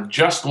is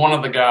Just One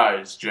of the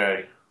Guys,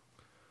 Jay.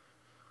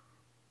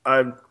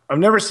 I've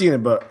never seen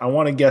it, but I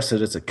want to guess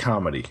that it's a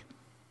comedy.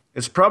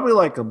 It's probably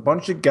like a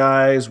bunch of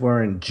guys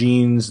wearing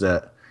jeans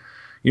that,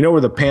 where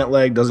the pant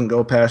leg doesn't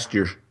go past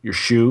your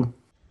shoe.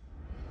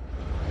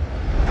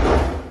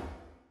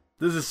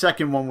 This is the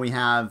second one we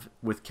have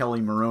with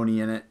Kelly Maroney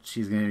in it.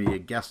 She's going to be a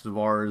guest of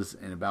ours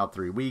in about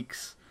 3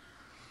 weeks.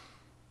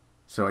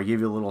 So I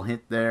gave you a little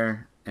hint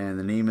there. And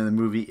the name of the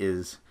movie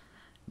is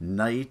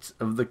Night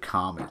of the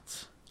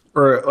Comet.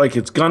 Or like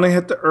it's going to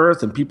hit the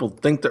Earth and people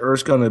think the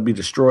Earth's going to be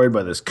destroyed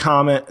by this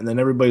comet. And then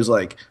everybody's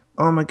like,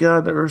 oh my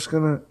God, the Earth's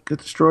going to get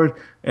destroyed.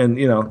 And,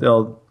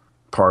 they'll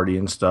party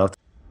and stuff.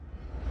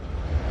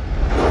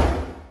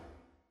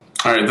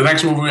 All right, the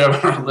next movie we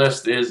have on our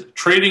list is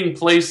Trading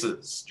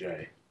Places,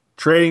 Jay.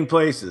 Trading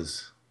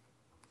Places.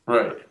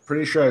 Right.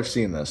 Pretty sure I've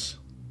seen this.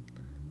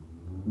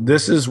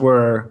 This is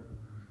where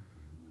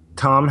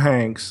Tom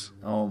Hanks.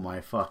 Oh my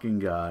fucking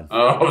God.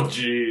 Oh,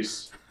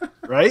 jeez.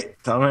 Right?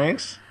 Tom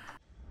Hanks?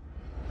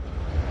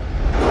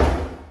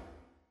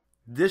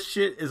 This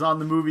shit is on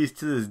the movies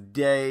to this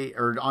day,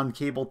 or on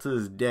cable to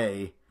this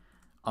day,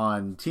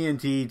 on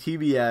TNT,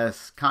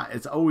 TBS.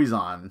 It's always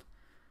on.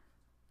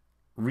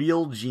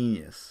 Real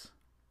Genius.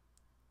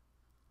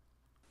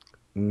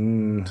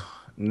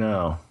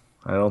 No.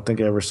 I don't think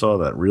I ever saw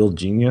that. Real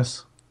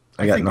Genius?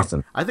 I got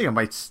nothing. I think I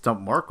might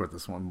stump Mark with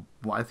this one.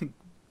 Well, I think,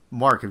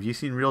 Mark, have you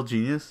seen Real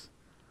Genius?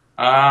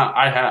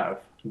 I have.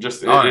 It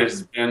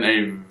has been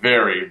a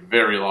very,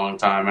 very long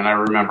time, and I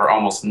remember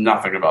almost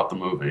nothing about the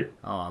movie.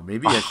 Oh,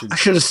 maybe I should... I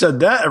should have said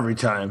that every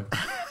time.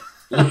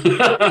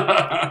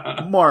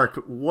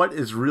 Mark, what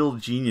is Real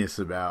Genius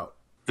about?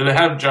 Did it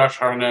have Josh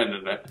Hartnett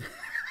in it?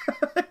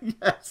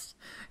 Yes.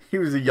 He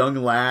was a young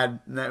lad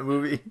in that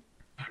movie.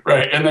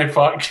 Right, and they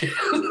fought kids.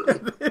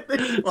 they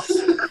fought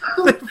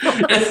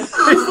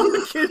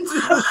kids in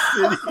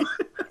the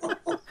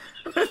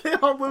city. They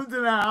all lived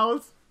in a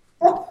house.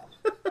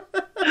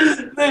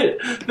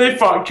 They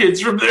fought kids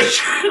from their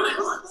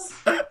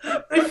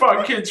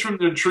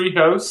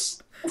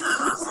treehouse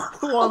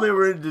while they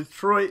were in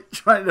Detroit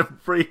trying to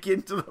break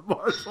into the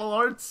martial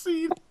arts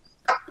scene.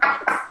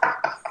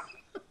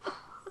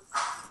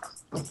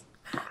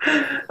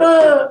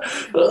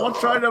 While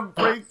trying to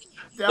break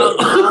down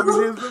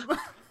communism.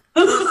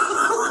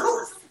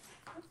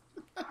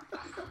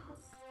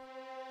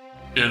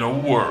 In a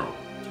world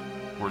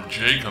where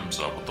Jay comes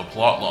up with the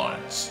plot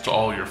lines to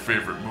all your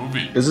favorite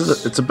movies.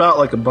 It's about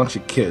like a bunch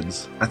of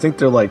kids. I think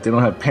they're like, they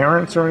don't have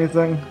parents or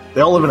anything.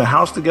 They all live in a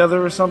house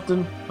together or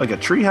something, like a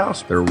tree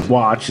house. Their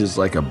watch is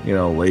like a,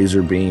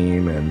 laser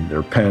beam, and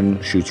their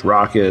pen shoots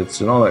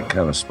rockets and all that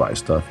kind of spy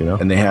stuff,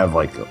 And they have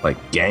like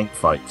gang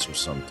fights or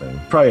something.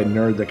 Probably a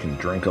nerd that can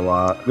drink a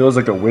lot. There was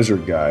like a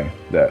wizard guy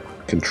that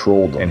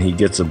controlled them, and he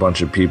gets a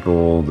bunch of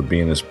people to be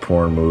in this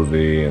porn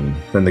movie, and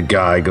then the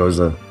guy goes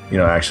to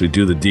actually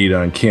do the deed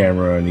on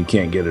camera, and he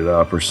can't get it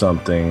up or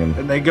something.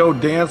 And they go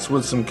dance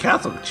with some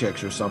Catholic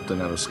chicks or something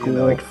at a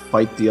school,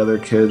 fight the other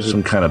kids.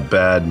 Some kind of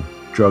bad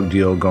drug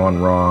deal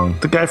gone wrong.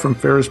 The guy from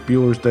Ferris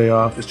Bueller's Day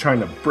Off is trying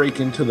to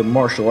break into the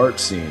martial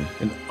arts scene,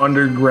 an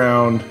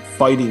underground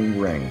fighting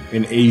ring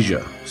in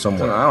Asia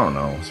somewhere. I don't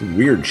know. It's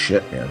weird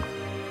shit, man.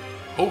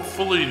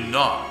 Hopefully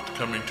not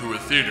coming to a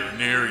theater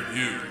near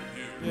you.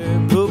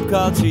 Poop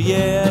culture,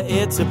 yeah,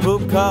 it's a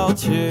poop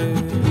culture.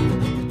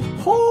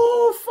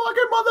 Oh,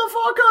 fucking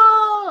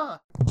motherfucker!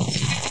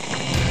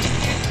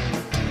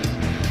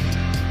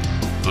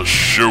 The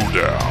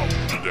Showdown.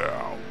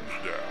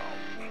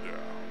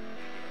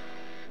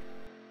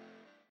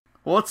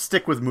 Well, let's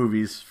stick with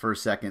movies for a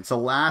second. So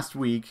last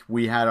week,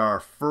 we had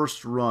our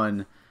first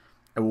run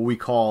at what we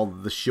call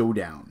the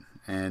Showdown.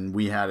 And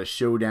we had a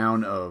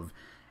showdown of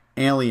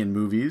alien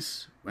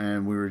movies.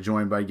 And we were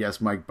joined by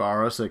guest Mike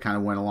Barra, so it kind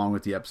of went along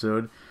with the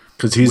episode.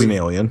 Because he's an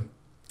alien.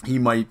 He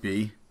might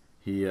be.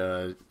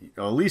 At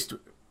least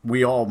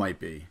we all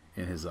might be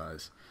in his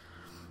eyes.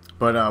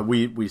 But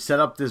we set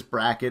up this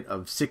bracket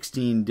of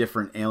 16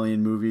 different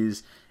alien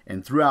movies,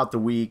 and throughout the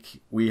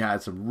week we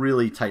had some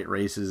really tight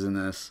races in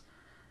this.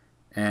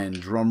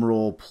 And drum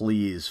roll,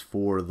 please,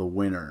 for the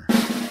winner.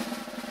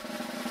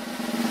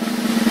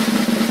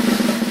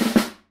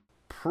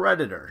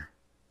 Predator.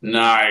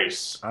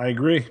 Nice. I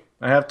agree.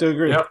 I have to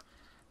agree. Yep.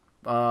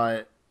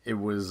 It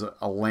was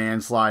a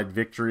landslide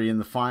victory in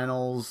the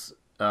finals.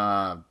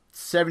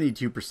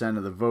 72%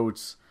 of the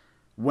votes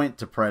went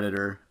to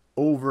Predator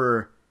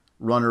over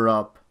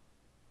runner-up,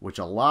 which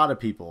a lot of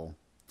people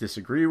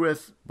disagree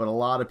with, but a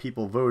lot of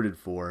people voted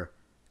for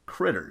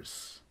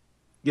Critters.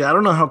 Yeah, I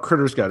don't know how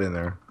Critters got in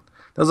there.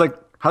 That was like,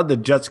 how'd the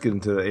Jets get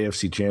into the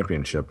AFC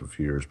Championship a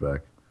few years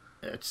back?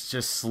 It's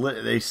just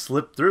they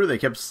slipped through. They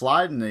kept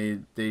sliding.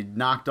 They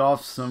knocked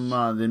off some.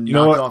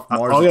 Off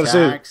Mars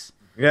Attacks.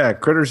 Yeah,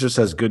 Critters just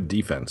has good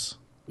defense.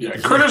 Yeah,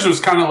 Critters was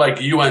kind of like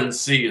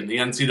UNC in the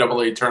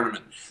NCAA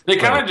tournament. They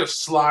kind of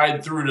just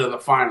slide through to the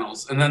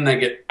finals, and then they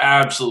get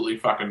absolutely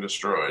fucking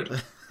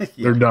destroyed. Yeah.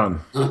 They're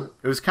done.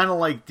 It was kind of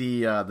like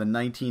the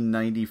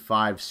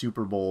 1995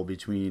 Super Bowl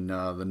between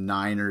the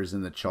Niners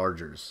and the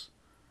Chargers.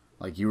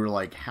 Like, you were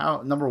like,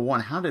 number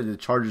one, how did the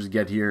Chargers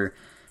get here?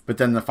 But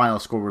then the final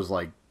score was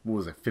like, what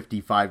was it,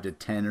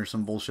 55-10 or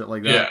some bullshit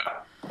like that?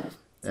 Yeah.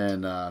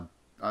 And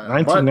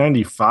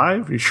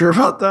 1995? You sure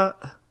about that?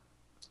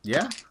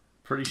 Yeah,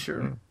 pretty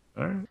sure.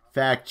 All right.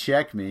 Fact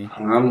check me.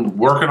 I'm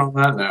working on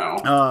that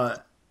now.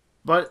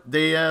 But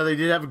they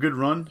did have a good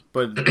run,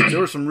 but there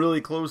were some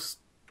really close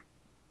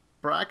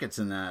brackets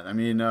in that. I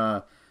mean,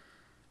 what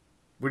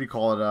do you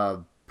call it?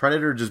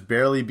 Predator just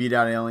barely beat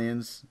out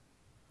Aliens.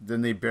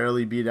 Then they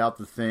barely beat out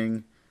The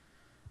Thing.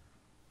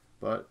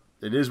 But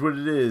it is what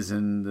it is,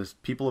 and the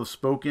people have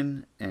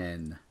spoken,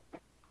 and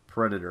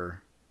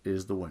Predator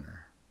is the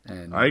winner.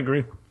 And I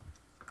agree.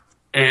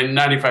 And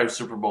 95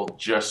 Super Bowl,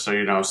 just so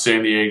you know,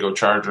 San Diego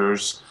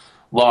Chargers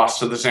lost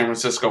to the San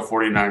Francisco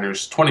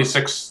 49ers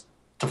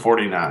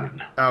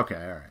 26-49. Okay,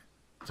 all right.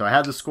 So I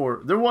had the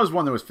score. There was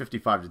one that was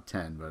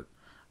 55-10, but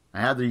I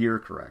had the year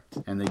correct,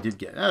 and they did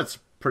get. That's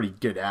pretty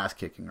good ass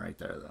kicking right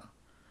there, though.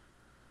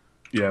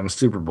 Yeah, in the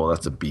Super Bowl,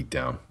 that's a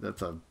beatdown.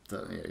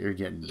 You're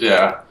getting.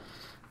 Yeah.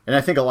 And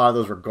I think a lot of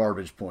those were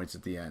garbage points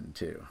at the end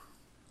too.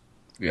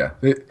 Yeah,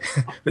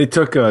 they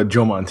took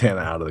Joe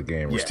Montana out of the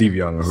game, or Steve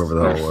Young, or whoever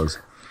the hell it was.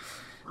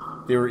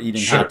 They were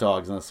eating hot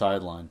dogs on the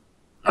sideline.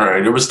 All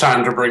right, it was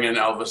time to bring in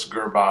Elvis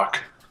Gerbach.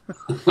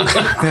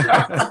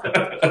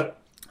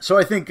 So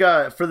I think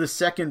for the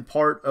second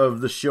part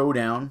of the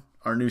Showdown,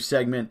 our new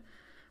segment,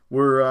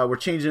 we're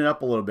changing it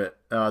up a little bit.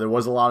 There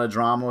was a lot of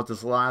drama with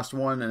this last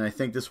one, and I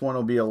think this one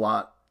will be a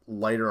lot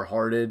lighter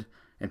hearted,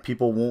 and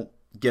people won't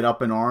get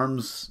up in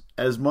arms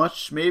as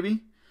much,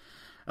 maybe.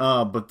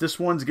 But this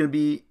one's going to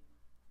be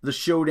the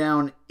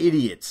Showdown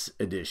Idiots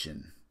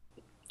Edition.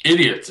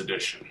 Idiots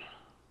Edition.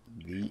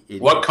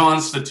 What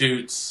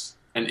constitutes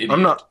an idiot?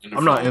 I'm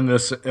not in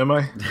this, am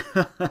I?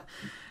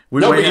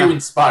 No, but you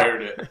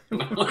inspired it.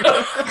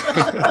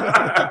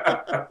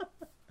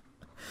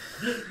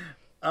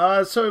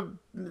 So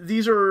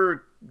these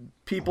are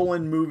people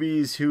in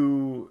movies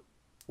who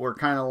were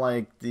kind of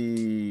like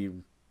the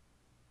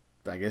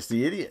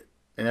idiot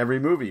in every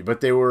movie,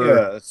 but they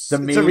were the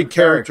main every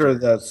character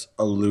that's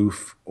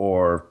aloof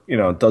or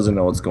doesn't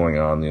know what's going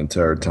on the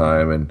entire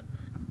time, and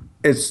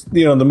it's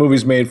the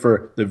movie's made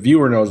for the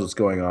viewer knows what's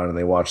going on, and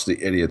they watch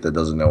the idiot that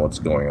doesn't know what's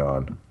going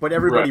on. But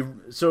everybody,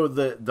 so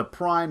the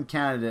prime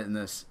candidate in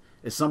this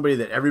is somebody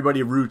that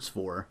everybody roots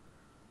for.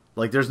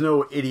 Like, there's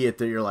no idiot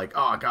that you're like,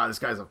 oh, God, this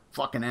guy's a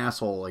fucking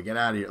asshole. Like, get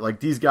out of here. Like,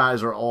 these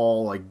guys are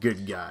all, like,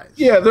 good guys.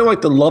 Yeah, they're like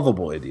the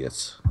lovable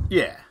idiots.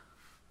 Yeah.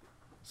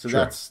 So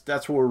Sure.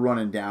 that's what we're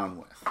running down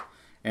with.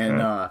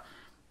 And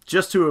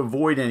just to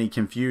avoid any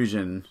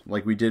confusion,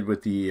 like we did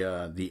with the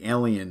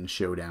Alien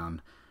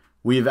Showdown,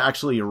 we've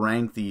actually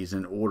ranked these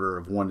in order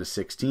of 1 to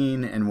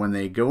 16. And when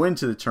they go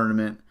into the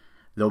tournament,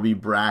 they'll be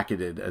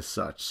bracketed as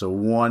such. So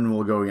 1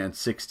 will go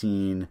against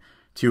 16,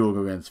 2 will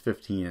go against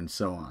 15, and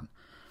so on.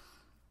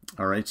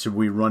 All right, should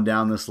we run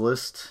down this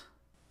list?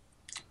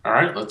 All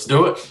right, let's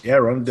do it. Yeah,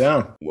 run it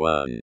down.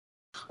 1,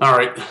 All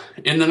right.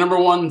 In the number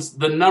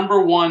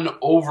one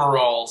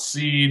overall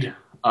seed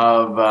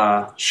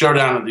of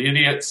Showdown of the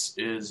Idiots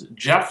is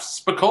Jeff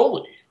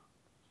Spicoli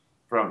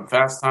from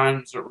Fast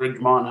Times at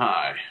Ridgemont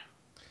High.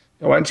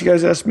 Why didn't you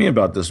guys ask me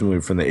about this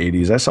movie from the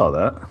 80s? I saw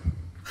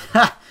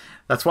that.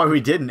 That's why we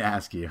didn't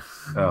ask you.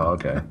 Oh,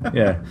 okay.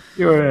 Yeah.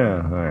 Yeah,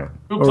 all right.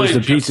 Who Or was played the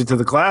Jeff? pizza to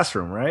the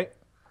classroom, right?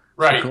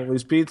 Right.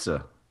 Spicoli's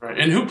Pizza. Right.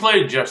 And who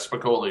played Jeff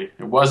Spicoli? It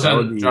That would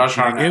wasn't be Josh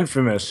the Hartnett.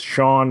 infamous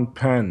Sean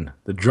Penn,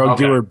 the drug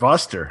Okay. dealer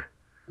buster.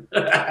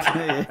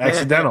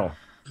 Accidental.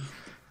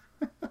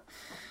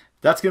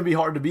 That's going to be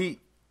hard to beat.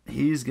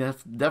 He's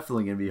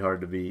definitely going to be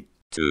hard to beat.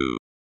 2,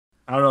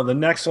 I don't know. The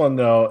next one,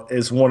 though,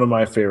 is one of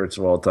my favorites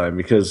of all time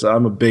because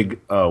I'm a big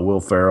Will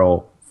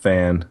Ferrell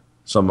fan.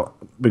 So I'm a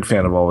big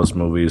fan of all his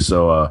movies.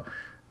 So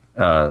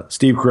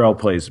Steve Carell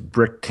plays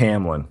Brick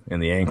Tamlin in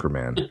The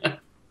Anchorman.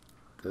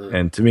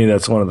 And to me,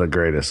 that's one of the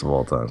greatest of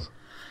all time.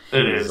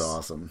 It It's is.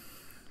 awesome.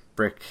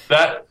 Brick.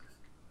 That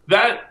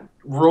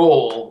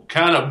role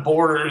kind of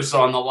borders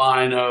on the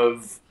line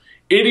of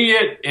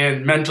idiot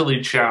and mentally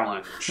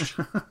challenged.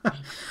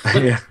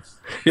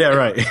 Yeah,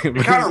 right. It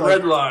kind of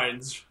red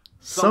lines.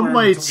 Some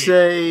might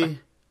say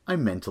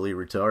I'm mentally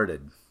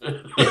retarded. He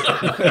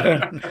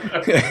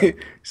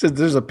says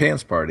there's a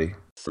pants party.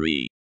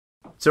 3,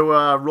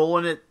 So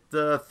rolling it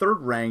the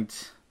third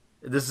ranked.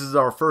 This is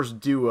our first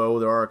duo.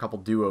 There are a couple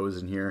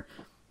duos in here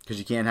because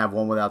you can't have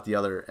one without the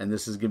other. And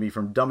this is going to be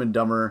from Dumb and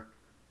Dumber,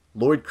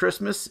 Lloyd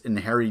Christmas and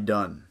Harry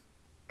Dunn.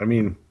 I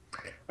mean,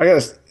 I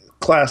got a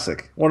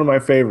classic, one of my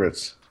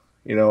favorites,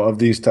 of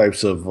these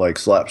types of like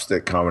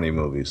slapstick comedy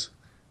movies.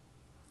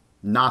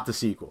 Not the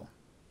sequel.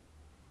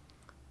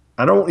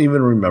 I don't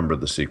even remember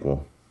the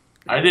sequel.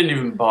 I didn't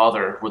even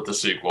bother with the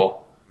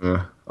sequel. All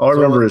I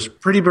remember is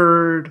Pretty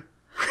Bird.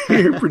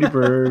 Pretty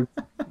Bird.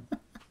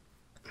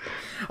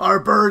 Our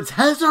birds'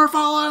 heads are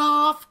falling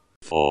off.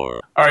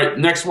 4, All right,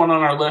 next one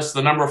on our list,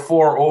 the number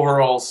 4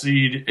 overall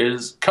seed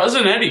is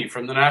Cousin Eddie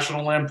from the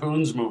National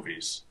Lampoon's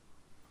movies.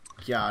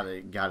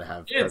 Gotta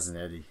have It's- Cousin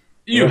Eddie.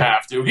 You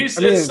have to. He's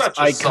It's such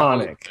a iconic.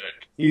 solid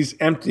pick. He's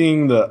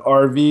emptying the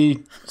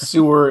RV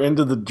sewer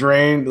into the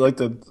drain, like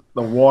the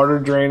water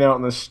drain out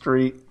in the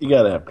street. You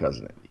got to have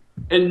Cousin Eddie.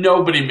 And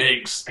nobody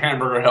makes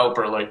Hamburger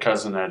Helper like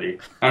Cousin Eddie.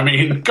 I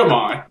mean, come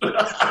on.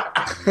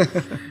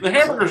 The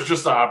hamburger's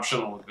just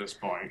optional at this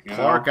point. You know?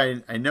 Clark,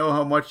 I know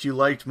how much you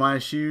liked my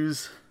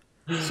shoes,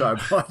 so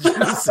I brought you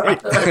to say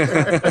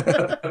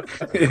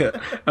that.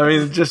 Yeah. I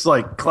mean, it's just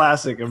like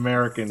classic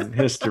American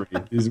history,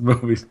 these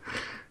movies.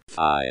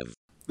 5,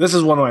 This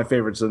is one of my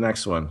favorites, the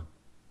next one.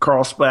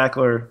 Carl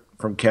Spackler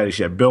from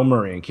Caddyshack. Bill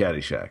Murray in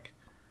Caddyshack.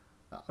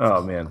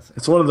 Oh, man.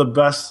 It's one of the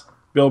best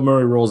Bill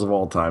Murray roles of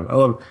all time. I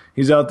love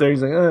he's out there.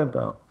 He's like,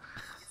 about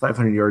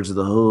 500 yards of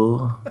the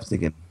hole. I was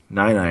thinking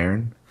 9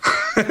 iron.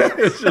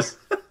 It's just,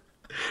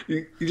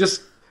 you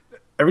just,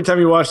 every time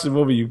you watch the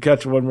movie, you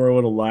catch one more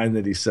little line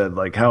that he said.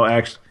 Like how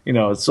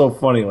it's so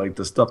funny, like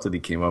the stuff that he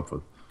came up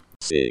with.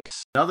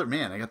 6,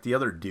 I got the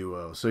other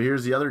duo. So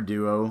here's the other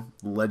duo,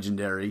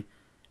 legendary,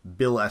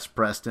 Bill S.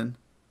 Preston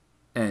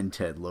and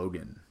Ted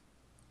Logan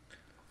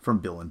from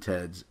Bill and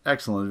Ted's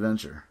Excellent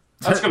Adventure.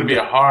 That's going to be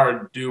a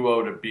hard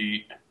duo to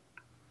beat.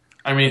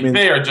 I mean,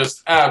 they are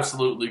just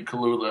absolutely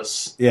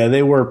clueless. Yeah,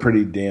 they were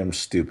pretty damn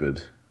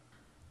stupid.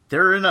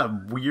 They're in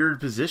a weird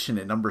position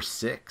at number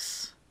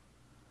 6.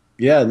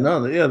 Yeah,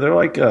 they're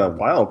like a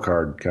wild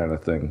card kind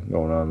of thing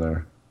going on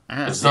there.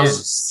 It's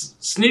those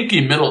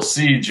sneaky middle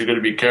seeds you're going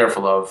to be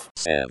careful of.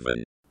 7,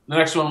 The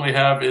next one we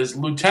have is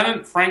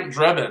Lieutenant Frank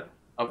Drebin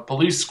of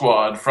Police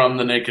Squad from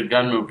the Naked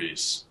Gun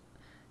movies.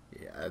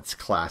 Yeah, it's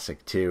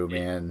classic too,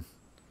 man.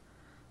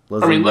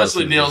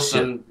 Leslie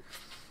Nielsen,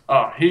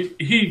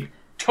 he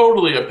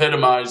totally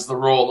epitomized the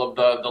role of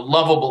the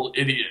lovable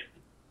idiot.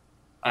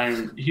 I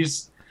mean,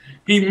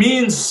 he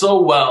means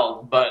so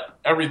well, but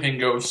everything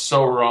goes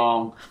so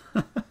wrong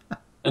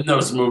in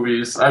those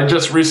movies. I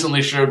just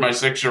recently showed my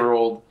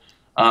 6-year-old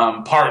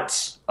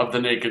parts of the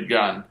Naked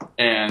Gun,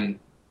 and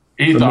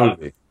he The thought,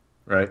 movie,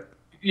 right?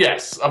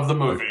 yes, of the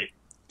movie.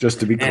 Just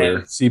to be clear,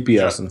 And-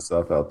 CPS and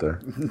stuff out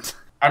there.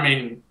 I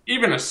mean,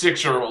 even a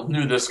 6-year-old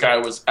knew this guy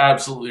was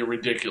absolutely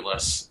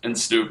ridiculous and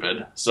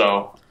stupid.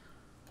 So,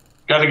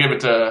 got to give it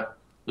to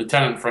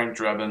Lieutenant Frank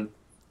Drebin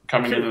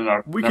coming in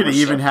our. We could have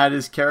even had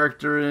his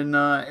character in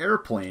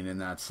Airplane in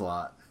that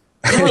slot.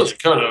 We really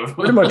could have.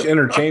 Pretty much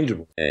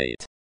interchangeable.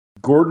 8,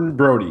 Gordon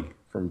Brody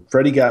from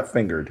Freddy Got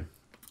Fingered.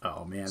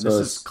 Oh man, So this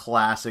it's is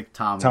classic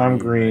Tom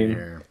Green. right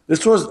here.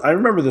 I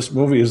remember this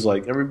movie is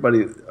like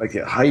everybody like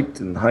get hyped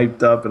and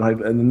hyped up and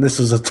hyped, and then this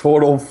was a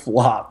total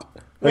flop.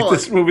 Like Well,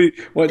 this movie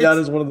went down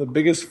as one of the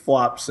biggest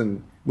flops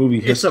in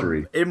movie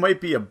history. It might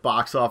be a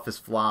box office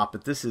flop,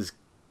 but this is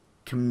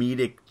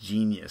comedic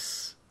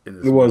genius in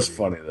this It was movie.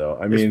 funny though.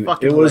 I mean,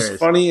 fucking it was hilarious.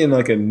 funny in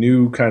like a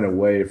new kind of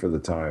way for the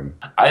time.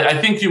 I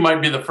think you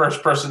might be the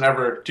first person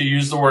ever to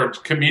use the word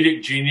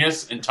comedic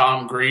genius and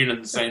Tom Green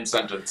in the same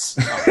sentence.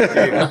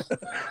 Yeah.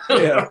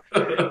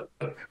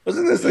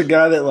 Wasn't this the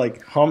guy that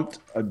like humped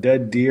a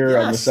dead deer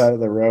on the Yes. side of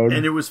the road?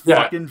 And it was Yeah.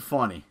 fucking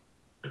funny.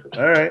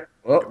 All right.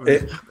 Well,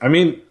 it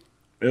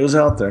was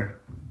out there.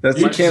 That's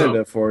Much Canada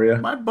so. for you.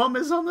 My bum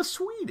is on the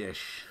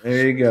Swedish.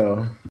 There you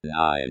go.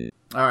 9,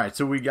 All right,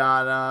 so we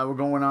got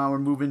we're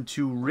moving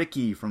to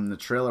Ricky from the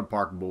Trailer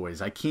Park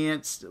Boys. I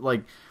can't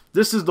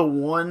this is the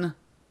one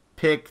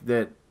pick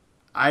that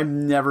I've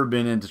never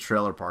been into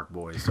Trailer Park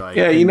Boys. So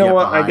Yeah, you know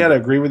what? I gotta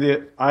agree with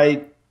you.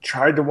 I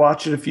tried to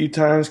watch it a few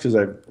times because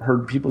I've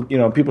heard people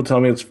tell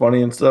me it's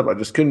funny and stuff. I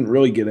just couldn't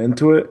really get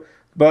into it.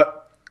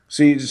 But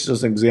see, it's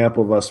just an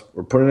example of us.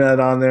 We're putting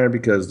that on there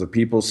because the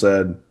people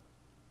said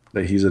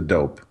that he's a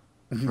dope.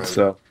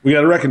 So we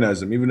got to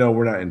recognize him, even though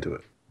we're not into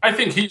it. I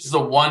think he's the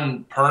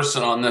one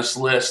person on this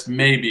list,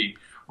 maybe,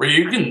 where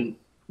you can,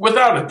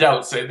 without a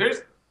doubt, say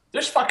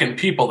there's fucking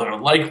people that are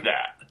like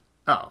that,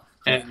 Oh,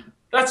 and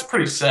that's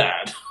pretty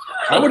sad.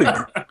 I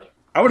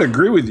would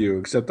agree with you,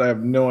 except I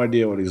have no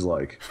idea what he's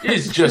like.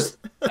 He's just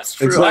that's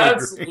true. It's like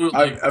absolutely.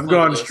 I've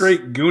gone clueless.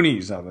 straight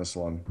Goonies on this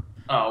one.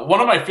 One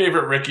of my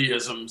favorite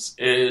Ricky-isms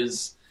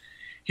is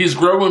he's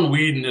growing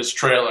weed in his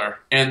trailer,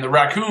 and the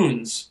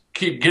raccoons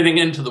keep getting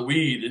into the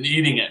weed and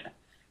eating it.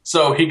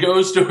 So he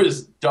goes to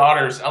his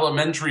daughter's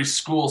elementary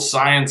school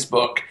science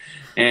book,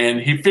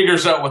 and he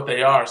figures out what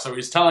they are. So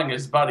he's telling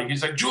his buddy,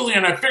 he's like,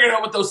 Julian, I figured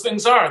out what those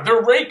things are.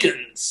 They're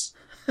rakins.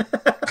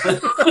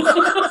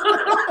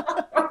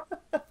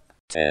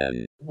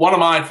 10, One of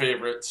my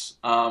favorites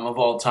of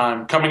all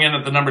time, coming in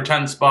at the number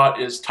 10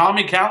 spot, is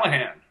Tommy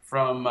Callahan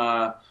from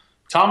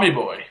Tommy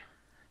Boy,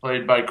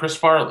 played by Chris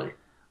Farley.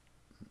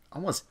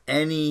 Almost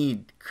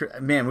any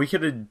man, we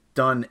could have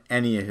done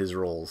any of his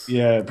roles.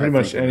 Yeah, pretty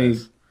much think, in any.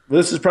 this.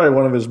 This is probably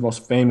one of his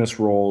most famous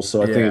roles,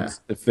 so I Yeah. think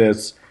it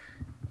fits.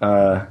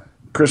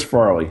 Chris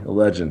Farley, a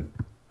legend.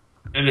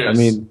 It is. I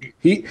mean,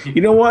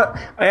 you know what?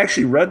 I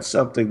actually read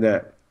something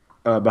that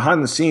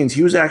behind the scenes,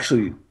 he was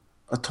actually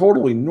a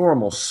totally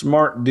normal,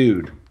 smart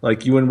dude.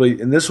 Like you wouldn't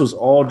believe, and this was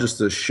all just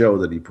a show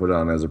that he put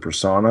on as a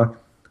persona.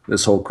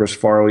 This whole Chris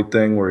Farley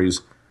thing, where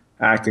he's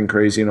acting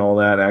crazy and all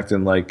that,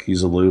 acting like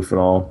he's aloof and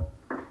all.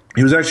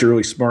 He was actually a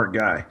really smart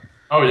guy.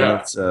 oh, yeah. And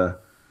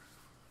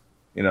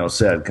it's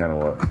sad kind of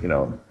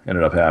what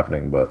ended up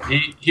happening, but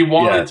He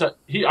wanted to.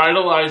 He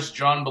idolized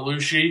John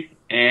Belushi,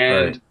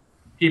 and Right.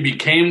 he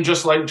became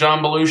just like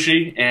John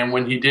Belushi. And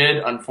when he did,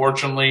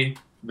 unfortunately,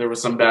 there were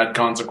some bad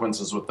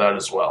consequences with that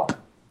as well.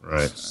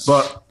 right.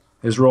 But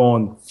his role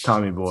in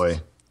Tommy Boy,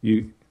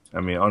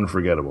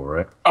 unforgettable,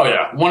 right? Oh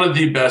yeah, one of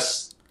the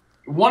best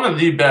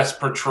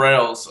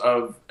portrayals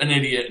of an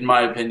idiot, in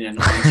my opinion.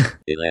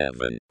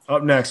 11,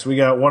 Up next, we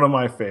got one of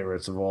my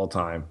favorites of all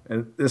time,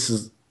 and this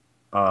is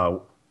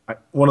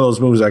one of those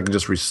movies I can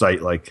just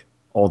recite like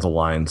all the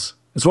lines.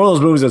 It's one of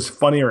those movies that's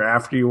funnier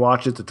after you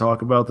watch it to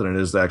talk about than it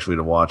is actually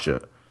to watch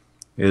it.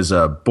 Is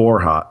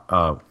Borhat?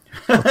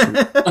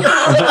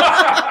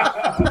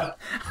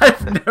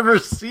 I've never He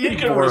seen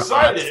can Borat.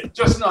 recite it,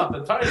 just not the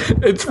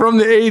title. It's from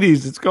the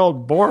 '80s. It's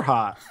called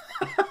Borhat.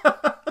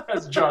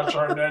 Has Josh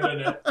Hartnett in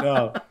it.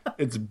 No,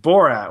 it's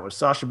Borat with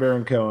Sacha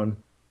Baron Cohen.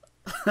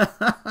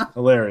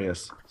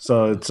 Hilarious.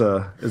 So it's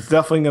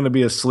definitely going to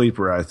be a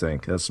sleeper. I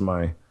think that's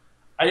my.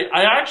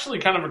 I actually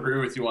kind of agree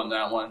with you on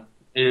that one.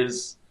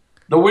 Is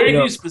the way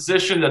he's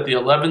positioned at the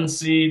 11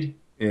 seed.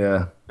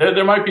 Yeah.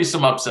 There might be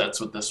some upsets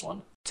with this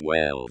one.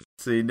 12,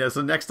 See,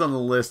 so next on the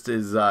list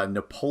is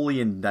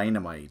Napoleon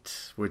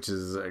Dynamite, which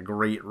is a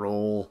great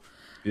role.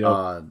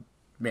 Yep.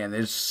 Man,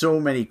 there's so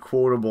many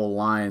quotable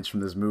lines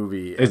from this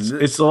movie.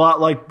 It's a lot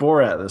like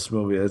Borat. This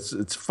movie.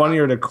 It's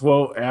funnier to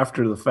quote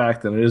after the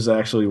fact than it is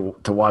actually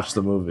to watch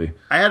the movie.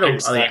 I had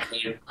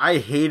Exactly. I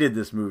hated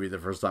this movie the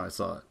first time I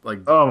saw it. Like,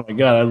 Oh my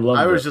god, I love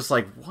it. I was just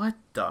like, what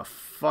the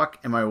fuck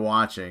am I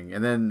watching?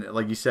 And then,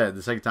 like you said,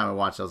 the second time I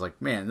watched it, I was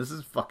like, man, this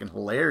is fucking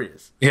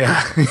hilarious.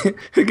 Yeah.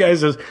 The guy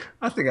says,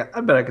 I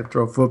bet I could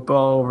throw a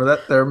football over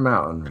that there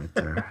mountain right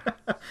there.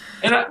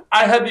 And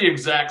I had the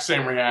exact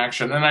same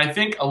reaction. And I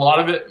think a lot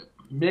of it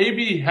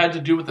maybe had to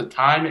do with the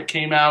time it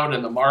came out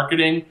and the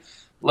marketing.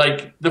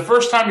 Like, the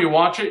first time you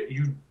watch it,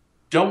 you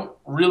don't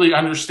really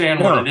understand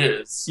what it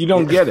is. You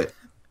don't get it.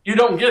 You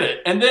don't get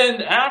it. And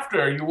then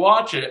after you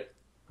watch it,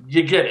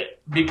 you get it.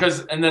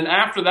 And then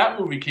after that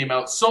movie came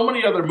out, so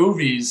many other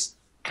movies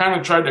kind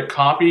of tried to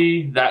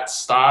copy that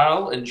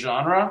style and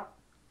genre.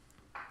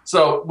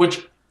 So,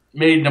 which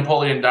made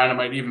Napoleon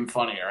Dynamite even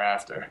funnier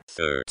after.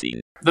 13,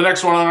 The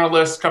next one on our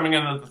list, coming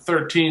in at the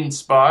 13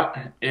 spot,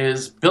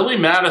 is Billy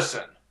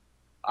Madison.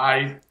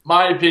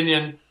 My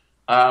opinion,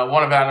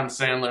 one of Adam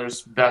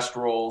Sandler's best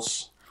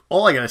roles.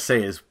 All I gotta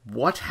say is,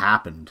 what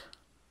happened?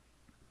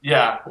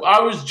 Yeah,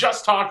 I was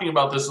just talking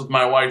about this with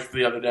my wife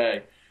the other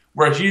day.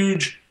 We're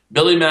huge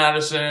Billy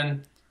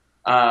Madison,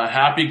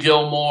 Happy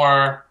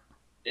Gilmore,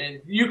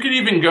 and you could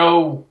even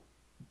go.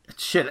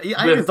 Shit,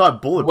 I even thought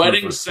Bulletproof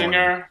Wedding was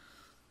Singer, funny.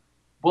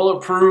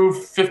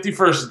 Bulletproof, 50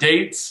 First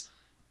Dates.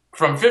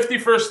 From 50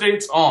 First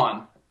Dates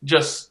on,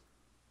 just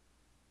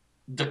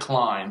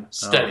decline,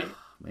 steady. Oh,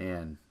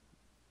 man.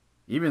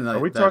 Even Are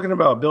we talking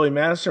about Billy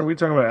Madison or are we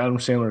talking about Adam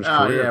Sandler's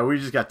career? Yeah, we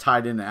just got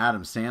tied into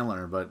Adam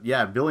Sandler. But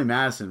yeah, Billy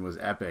Madison was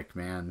epic,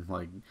 man.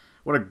 Like,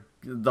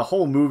 the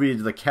whole movie,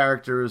 the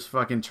character is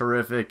fucking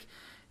terrific.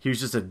 He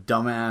was just a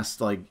dumbass.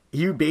 Like,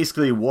 he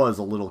basically was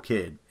a little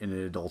kid in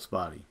an adult's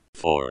body.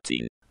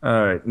 14.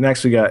 All right,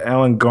 next we got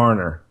Alan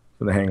Garner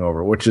for The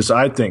Hangover, which is,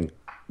 I think,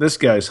 this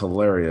guy's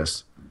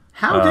hilarious.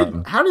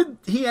 How did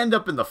he end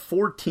up in the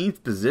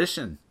 14th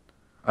position?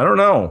 I don't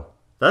know.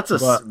 That's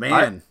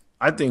man.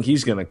 I think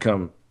he's going to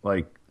come,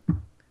 like,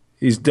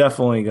 he's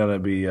definitely going to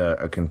be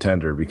a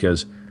contender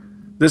because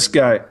this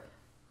guy.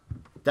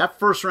 That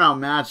first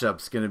round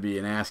matchup's going to be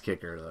an ass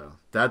kicker,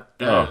 though.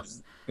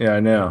 Yeah,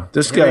 I know.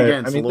 This guy,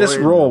 I mean, this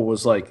role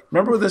was like,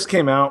 remember when this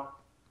came out?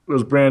 It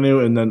was brand new,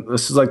 and then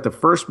this is like the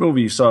first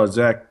movie you saw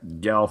Zach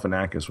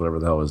Galifianakis, whatever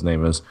the hell his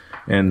name is,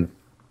 and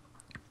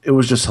it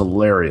was just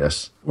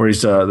hilarious. Where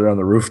he's they're on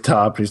the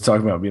rooftop, he's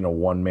talking about being a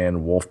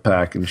one-man wolf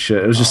pack and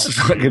shit. It was just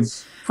fucking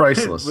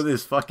priceless. With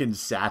his fucking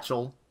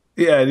satchel.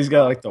 Yeah, and he's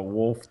got like the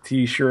wolf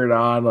T-shirt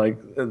on,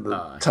 like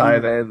the tie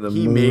in.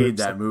 He made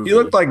that movie. He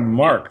looked like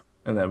Mark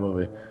in that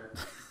movie.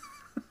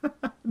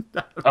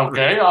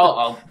 Okay,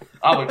 I'll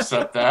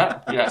accept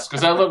that. Yes,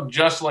 because I look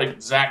just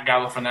like Zach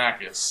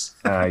Galifianakis.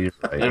 You're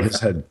right.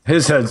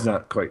 His head's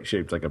not quite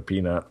shaped like a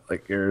peanut,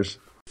 like yours.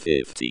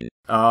 15.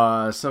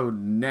 So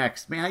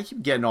next, man, I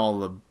keep getting all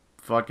the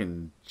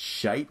fucking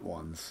shite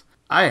ones.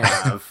 I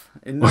have.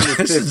 In number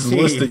 15, this is the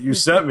list that you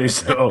sent me,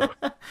 so.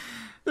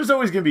 There's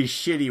always going to be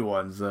shitty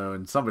ones, though,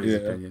 in somebody's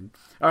opinion.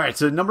 All right,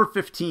 so number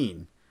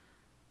 15,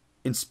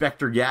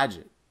 Inspector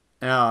Gadget.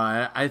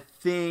 I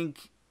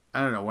think,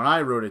 I don't know, when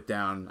I wrote it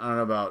down, I don't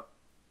know about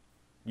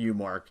you,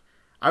 Mark,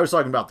 I was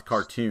talking about the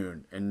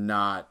cartoon and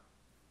not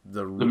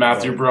the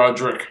Matthew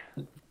Broderick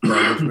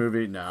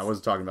movie. No, I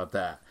wasn't talking about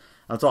that.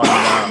 I'm talking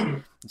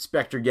about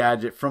Inspector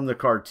Gadget from the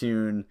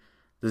cartoon.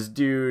 This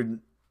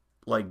dude,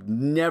 like,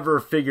 never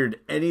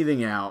figured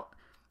anything out.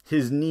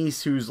 His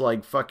niece, who's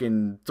like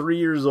fucking 3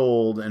 years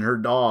old, and her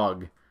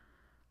dog,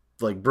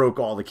 like, broke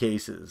all the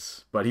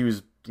cases. But he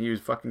was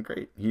fucking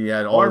great. He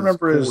had all. All I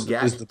remember cool is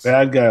the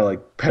bad guy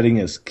like petting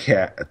his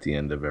cat at the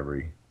end of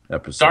every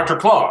episode. Dr.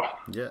 Claw.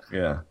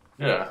 Yeah.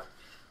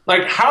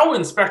 Like, how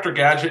Inspector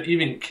Gadget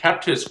even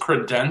kept his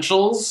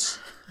credentials?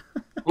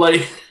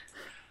 Like,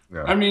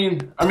 yeah. I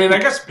mean, I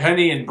guess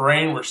Penny and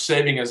Brain were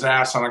saving his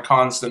ass on a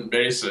constant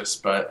basis,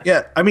 but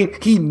Yeah, I mean,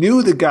 he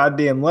knew the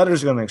goddamn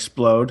letter's going to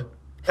explode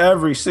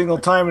every single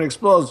time it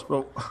explodes,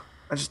 but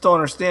I just don't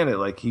understand it.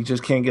 Like, he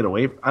just can't get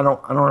away. I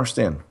don't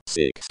understand.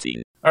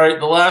 16. All right,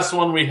 the last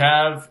one we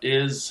have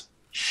is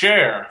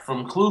Cher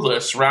from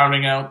Clueless,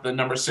 rounding out the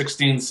number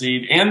 16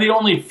 seed and the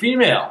only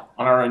female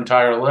on our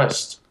entire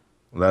list.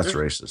 Well, that's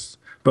racist.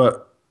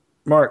 But,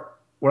 Mark,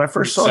 when I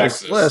first saw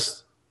this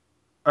list,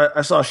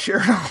 I saw Cher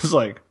and I was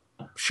like,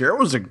 Cher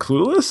was in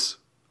Clueless?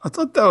 I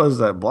thought that was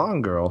that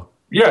blonde girl.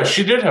 Yeah,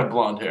 she did have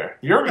blonde hair.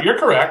 You're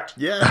correct.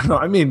 Yeah. No,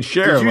 I mean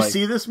Cher. Did you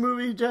see this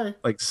movie, Jay?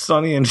 Like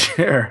Sonny and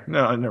Cher.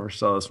 No, I never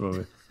saw this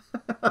movie.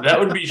 That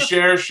would be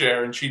Cher,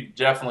 and she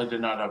definitely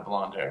did not have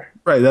blonde hair.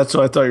 Right, that's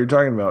what I thought you were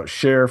talking about.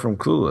 Cher from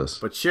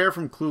Clueless. But Cher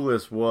from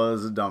Clueless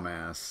was a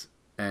dumbass.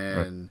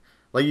 And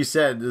like you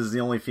said, this is the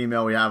only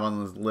female we have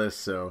on this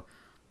list, so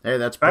hey,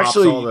 that's props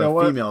to all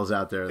the females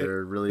out there.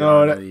 They're really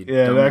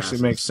it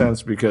actually makes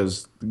sense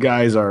because the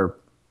guys are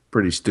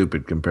pretty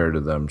stupid compared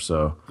to them,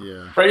 so.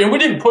 Yeah. Right, and we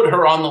didn't put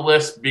her on the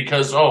list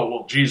because,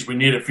 geez, we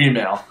need a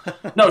female.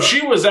 No,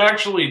 she was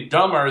actually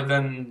dumber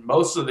than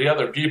most of the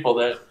other people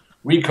that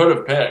we could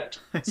have picked.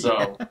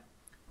 So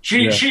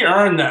she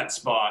earned that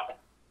spot.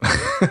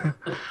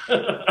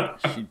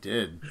 She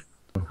did.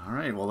 All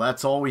right, well,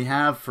 that's all we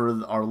have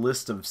for our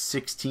list of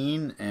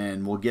 16,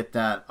 and we'll get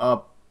that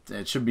up.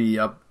 It should be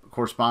up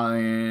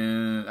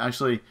corresponding.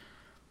 Actually,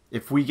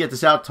 if we get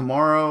this out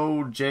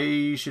tomorrow,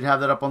 Jay should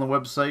have that up on the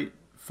website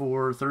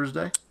for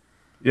Thursday.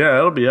 Yeah,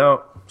 it'll be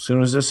out. As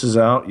soon as this is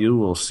out, you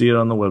will see it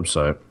on the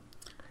website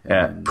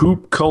at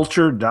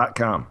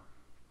poopculture.com.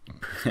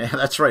 Yeah,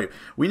 that's right.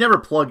 We never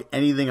plug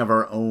anything of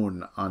our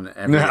own on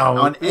any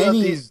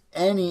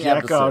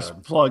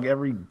episode. Plug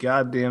every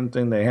goddamn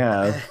thing they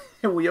have.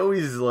 we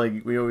always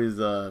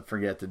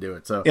forget to do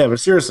it. So yeah, but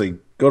seriously,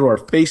 go to our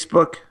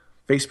Facebook,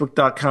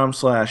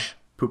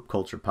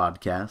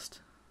 facebook.com/poopculturepodcast,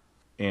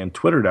 and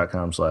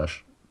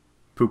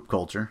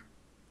twitter.com/poopculture,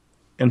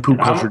 and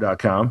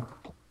poopculture.com.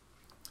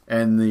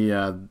 And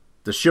the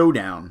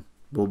showdown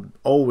will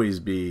always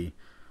be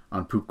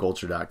on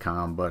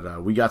poopculture.com.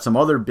 But we got some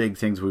other big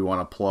things we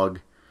want to plug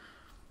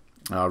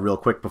real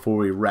quick before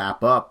we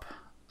wrap up.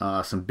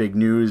 Some big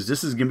news.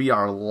 This is going to be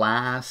our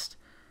last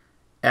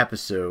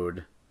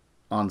episode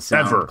on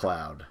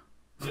SoundCloud.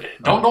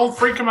 Don't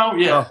freak them out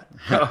yet.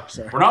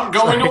 We're not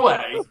going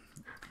away.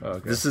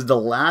 Okay. This is the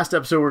last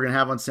episode we're going to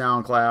have on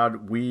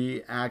SoundCloud.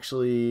 We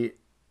actually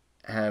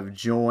have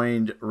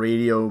joined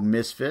Radio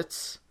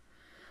Misfits,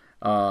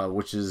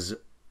 which is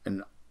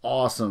an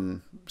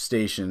awesome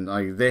station.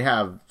 Like, they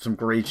have some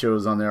great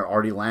shows on there.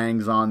 Artie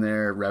Lang's on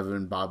there.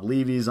 Reverend Bob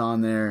Levy's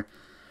on there.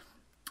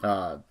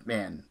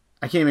 Man,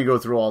 I can't even go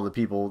through all the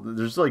people.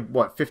 There's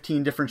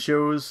 15 different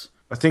shows?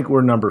 I think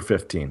we're number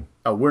 15.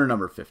 Oh, we're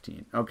number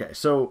 15. Okay,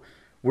 so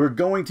we're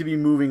going to be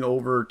moving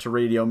over to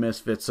Radio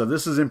Misfits. So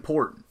this is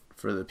important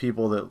for the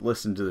people that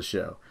listen to the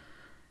show.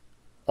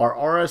 Our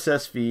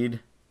RSS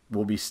feed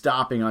will be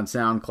stopping on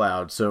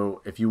SoundCloud.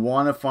 So if you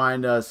want to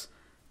find us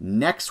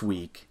next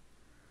week,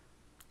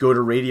 go to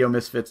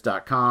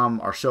radiomisfits.com.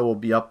 Our show will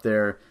be up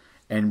there.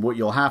 And what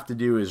you'll have to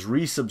do is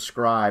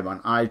resubscribe on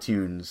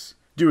iTunes.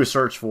 Do a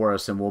search for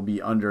us, and we'll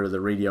be under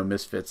the Radio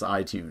Misfits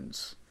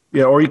iTunes.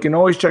 Yeah, or you can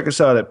always check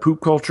us out at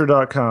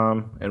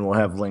poopculture.com, and we'll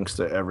have links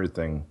to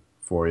everything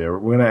for you.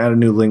 We're going to add a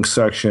new links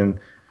section.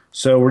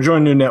 So we're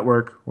joining a new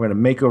network. We're going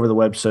to make over the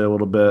website a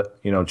little bit.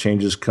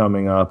 Changes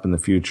coming up in the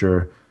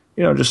future.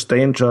 Just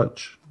stay in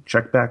touch.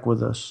 Check back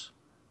with us.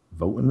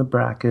 Vote in the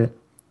bracket.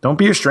 Don't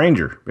be a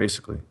stranger,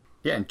 basically.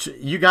 Yeah, and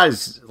you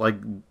guys,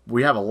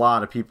 we have a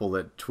lot of people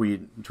that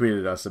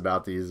tweeted us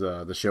about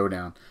the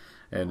showdown.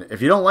 And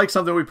if you don't like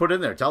something we put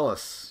in there, tell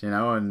us,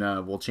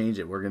 and we'll change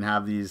it. We're going to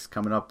have these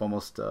coming up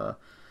almost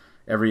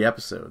every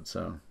episode.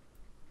 So,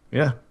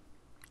 yeah,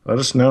 let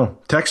us know.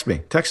 Text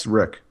me. Text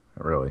Rick,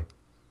 really.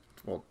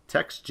 Well,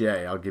 text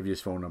Jay. I'll give you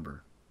his phone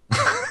number.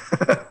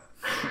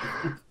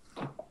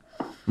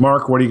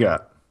 Mark, what do you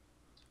got?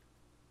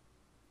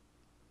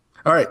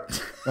 All right.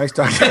 Nice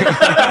talking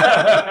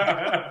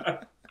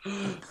to you.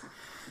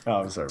 Oh,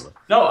 I'm sorry.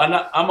 No,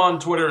 I'm on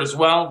Twitter as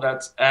well.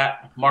 That's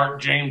at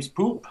Mark James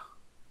Poop.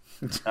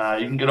 You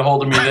can get a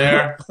hold of me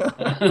there.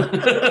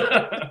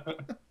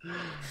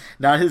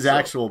 Not his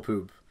actual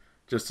poop,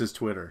 just his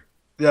Twitter.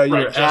 Yeah,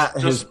 you're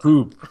at his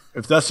poop.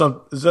 If that's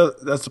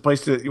that's the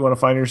place that you want to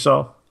find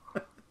yourself.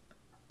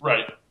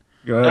 Right.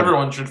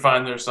 Everyone should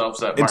find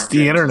themselves at Mark It's the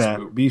James internet.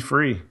 Poop. Be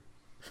free.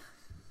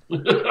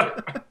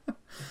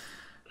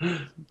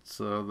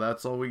 So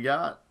that's all we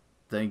got.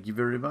 Thank you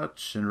very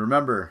much. And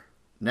remember,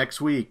 next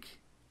week,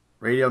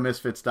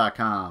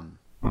 radiomisfits.com.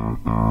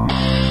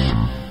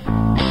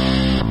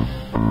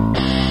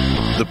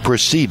 The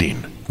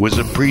preceding was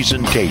a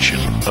presentation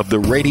of the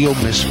Radio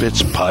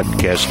Misfits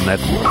Podcast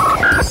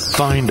Network.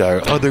 Find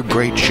our other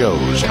great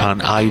shows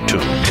on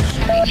iTunes,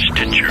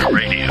 Stitcher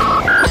Radio,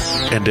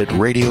 and at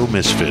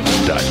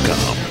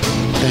radiomisfits.com.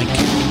 Thank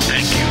you.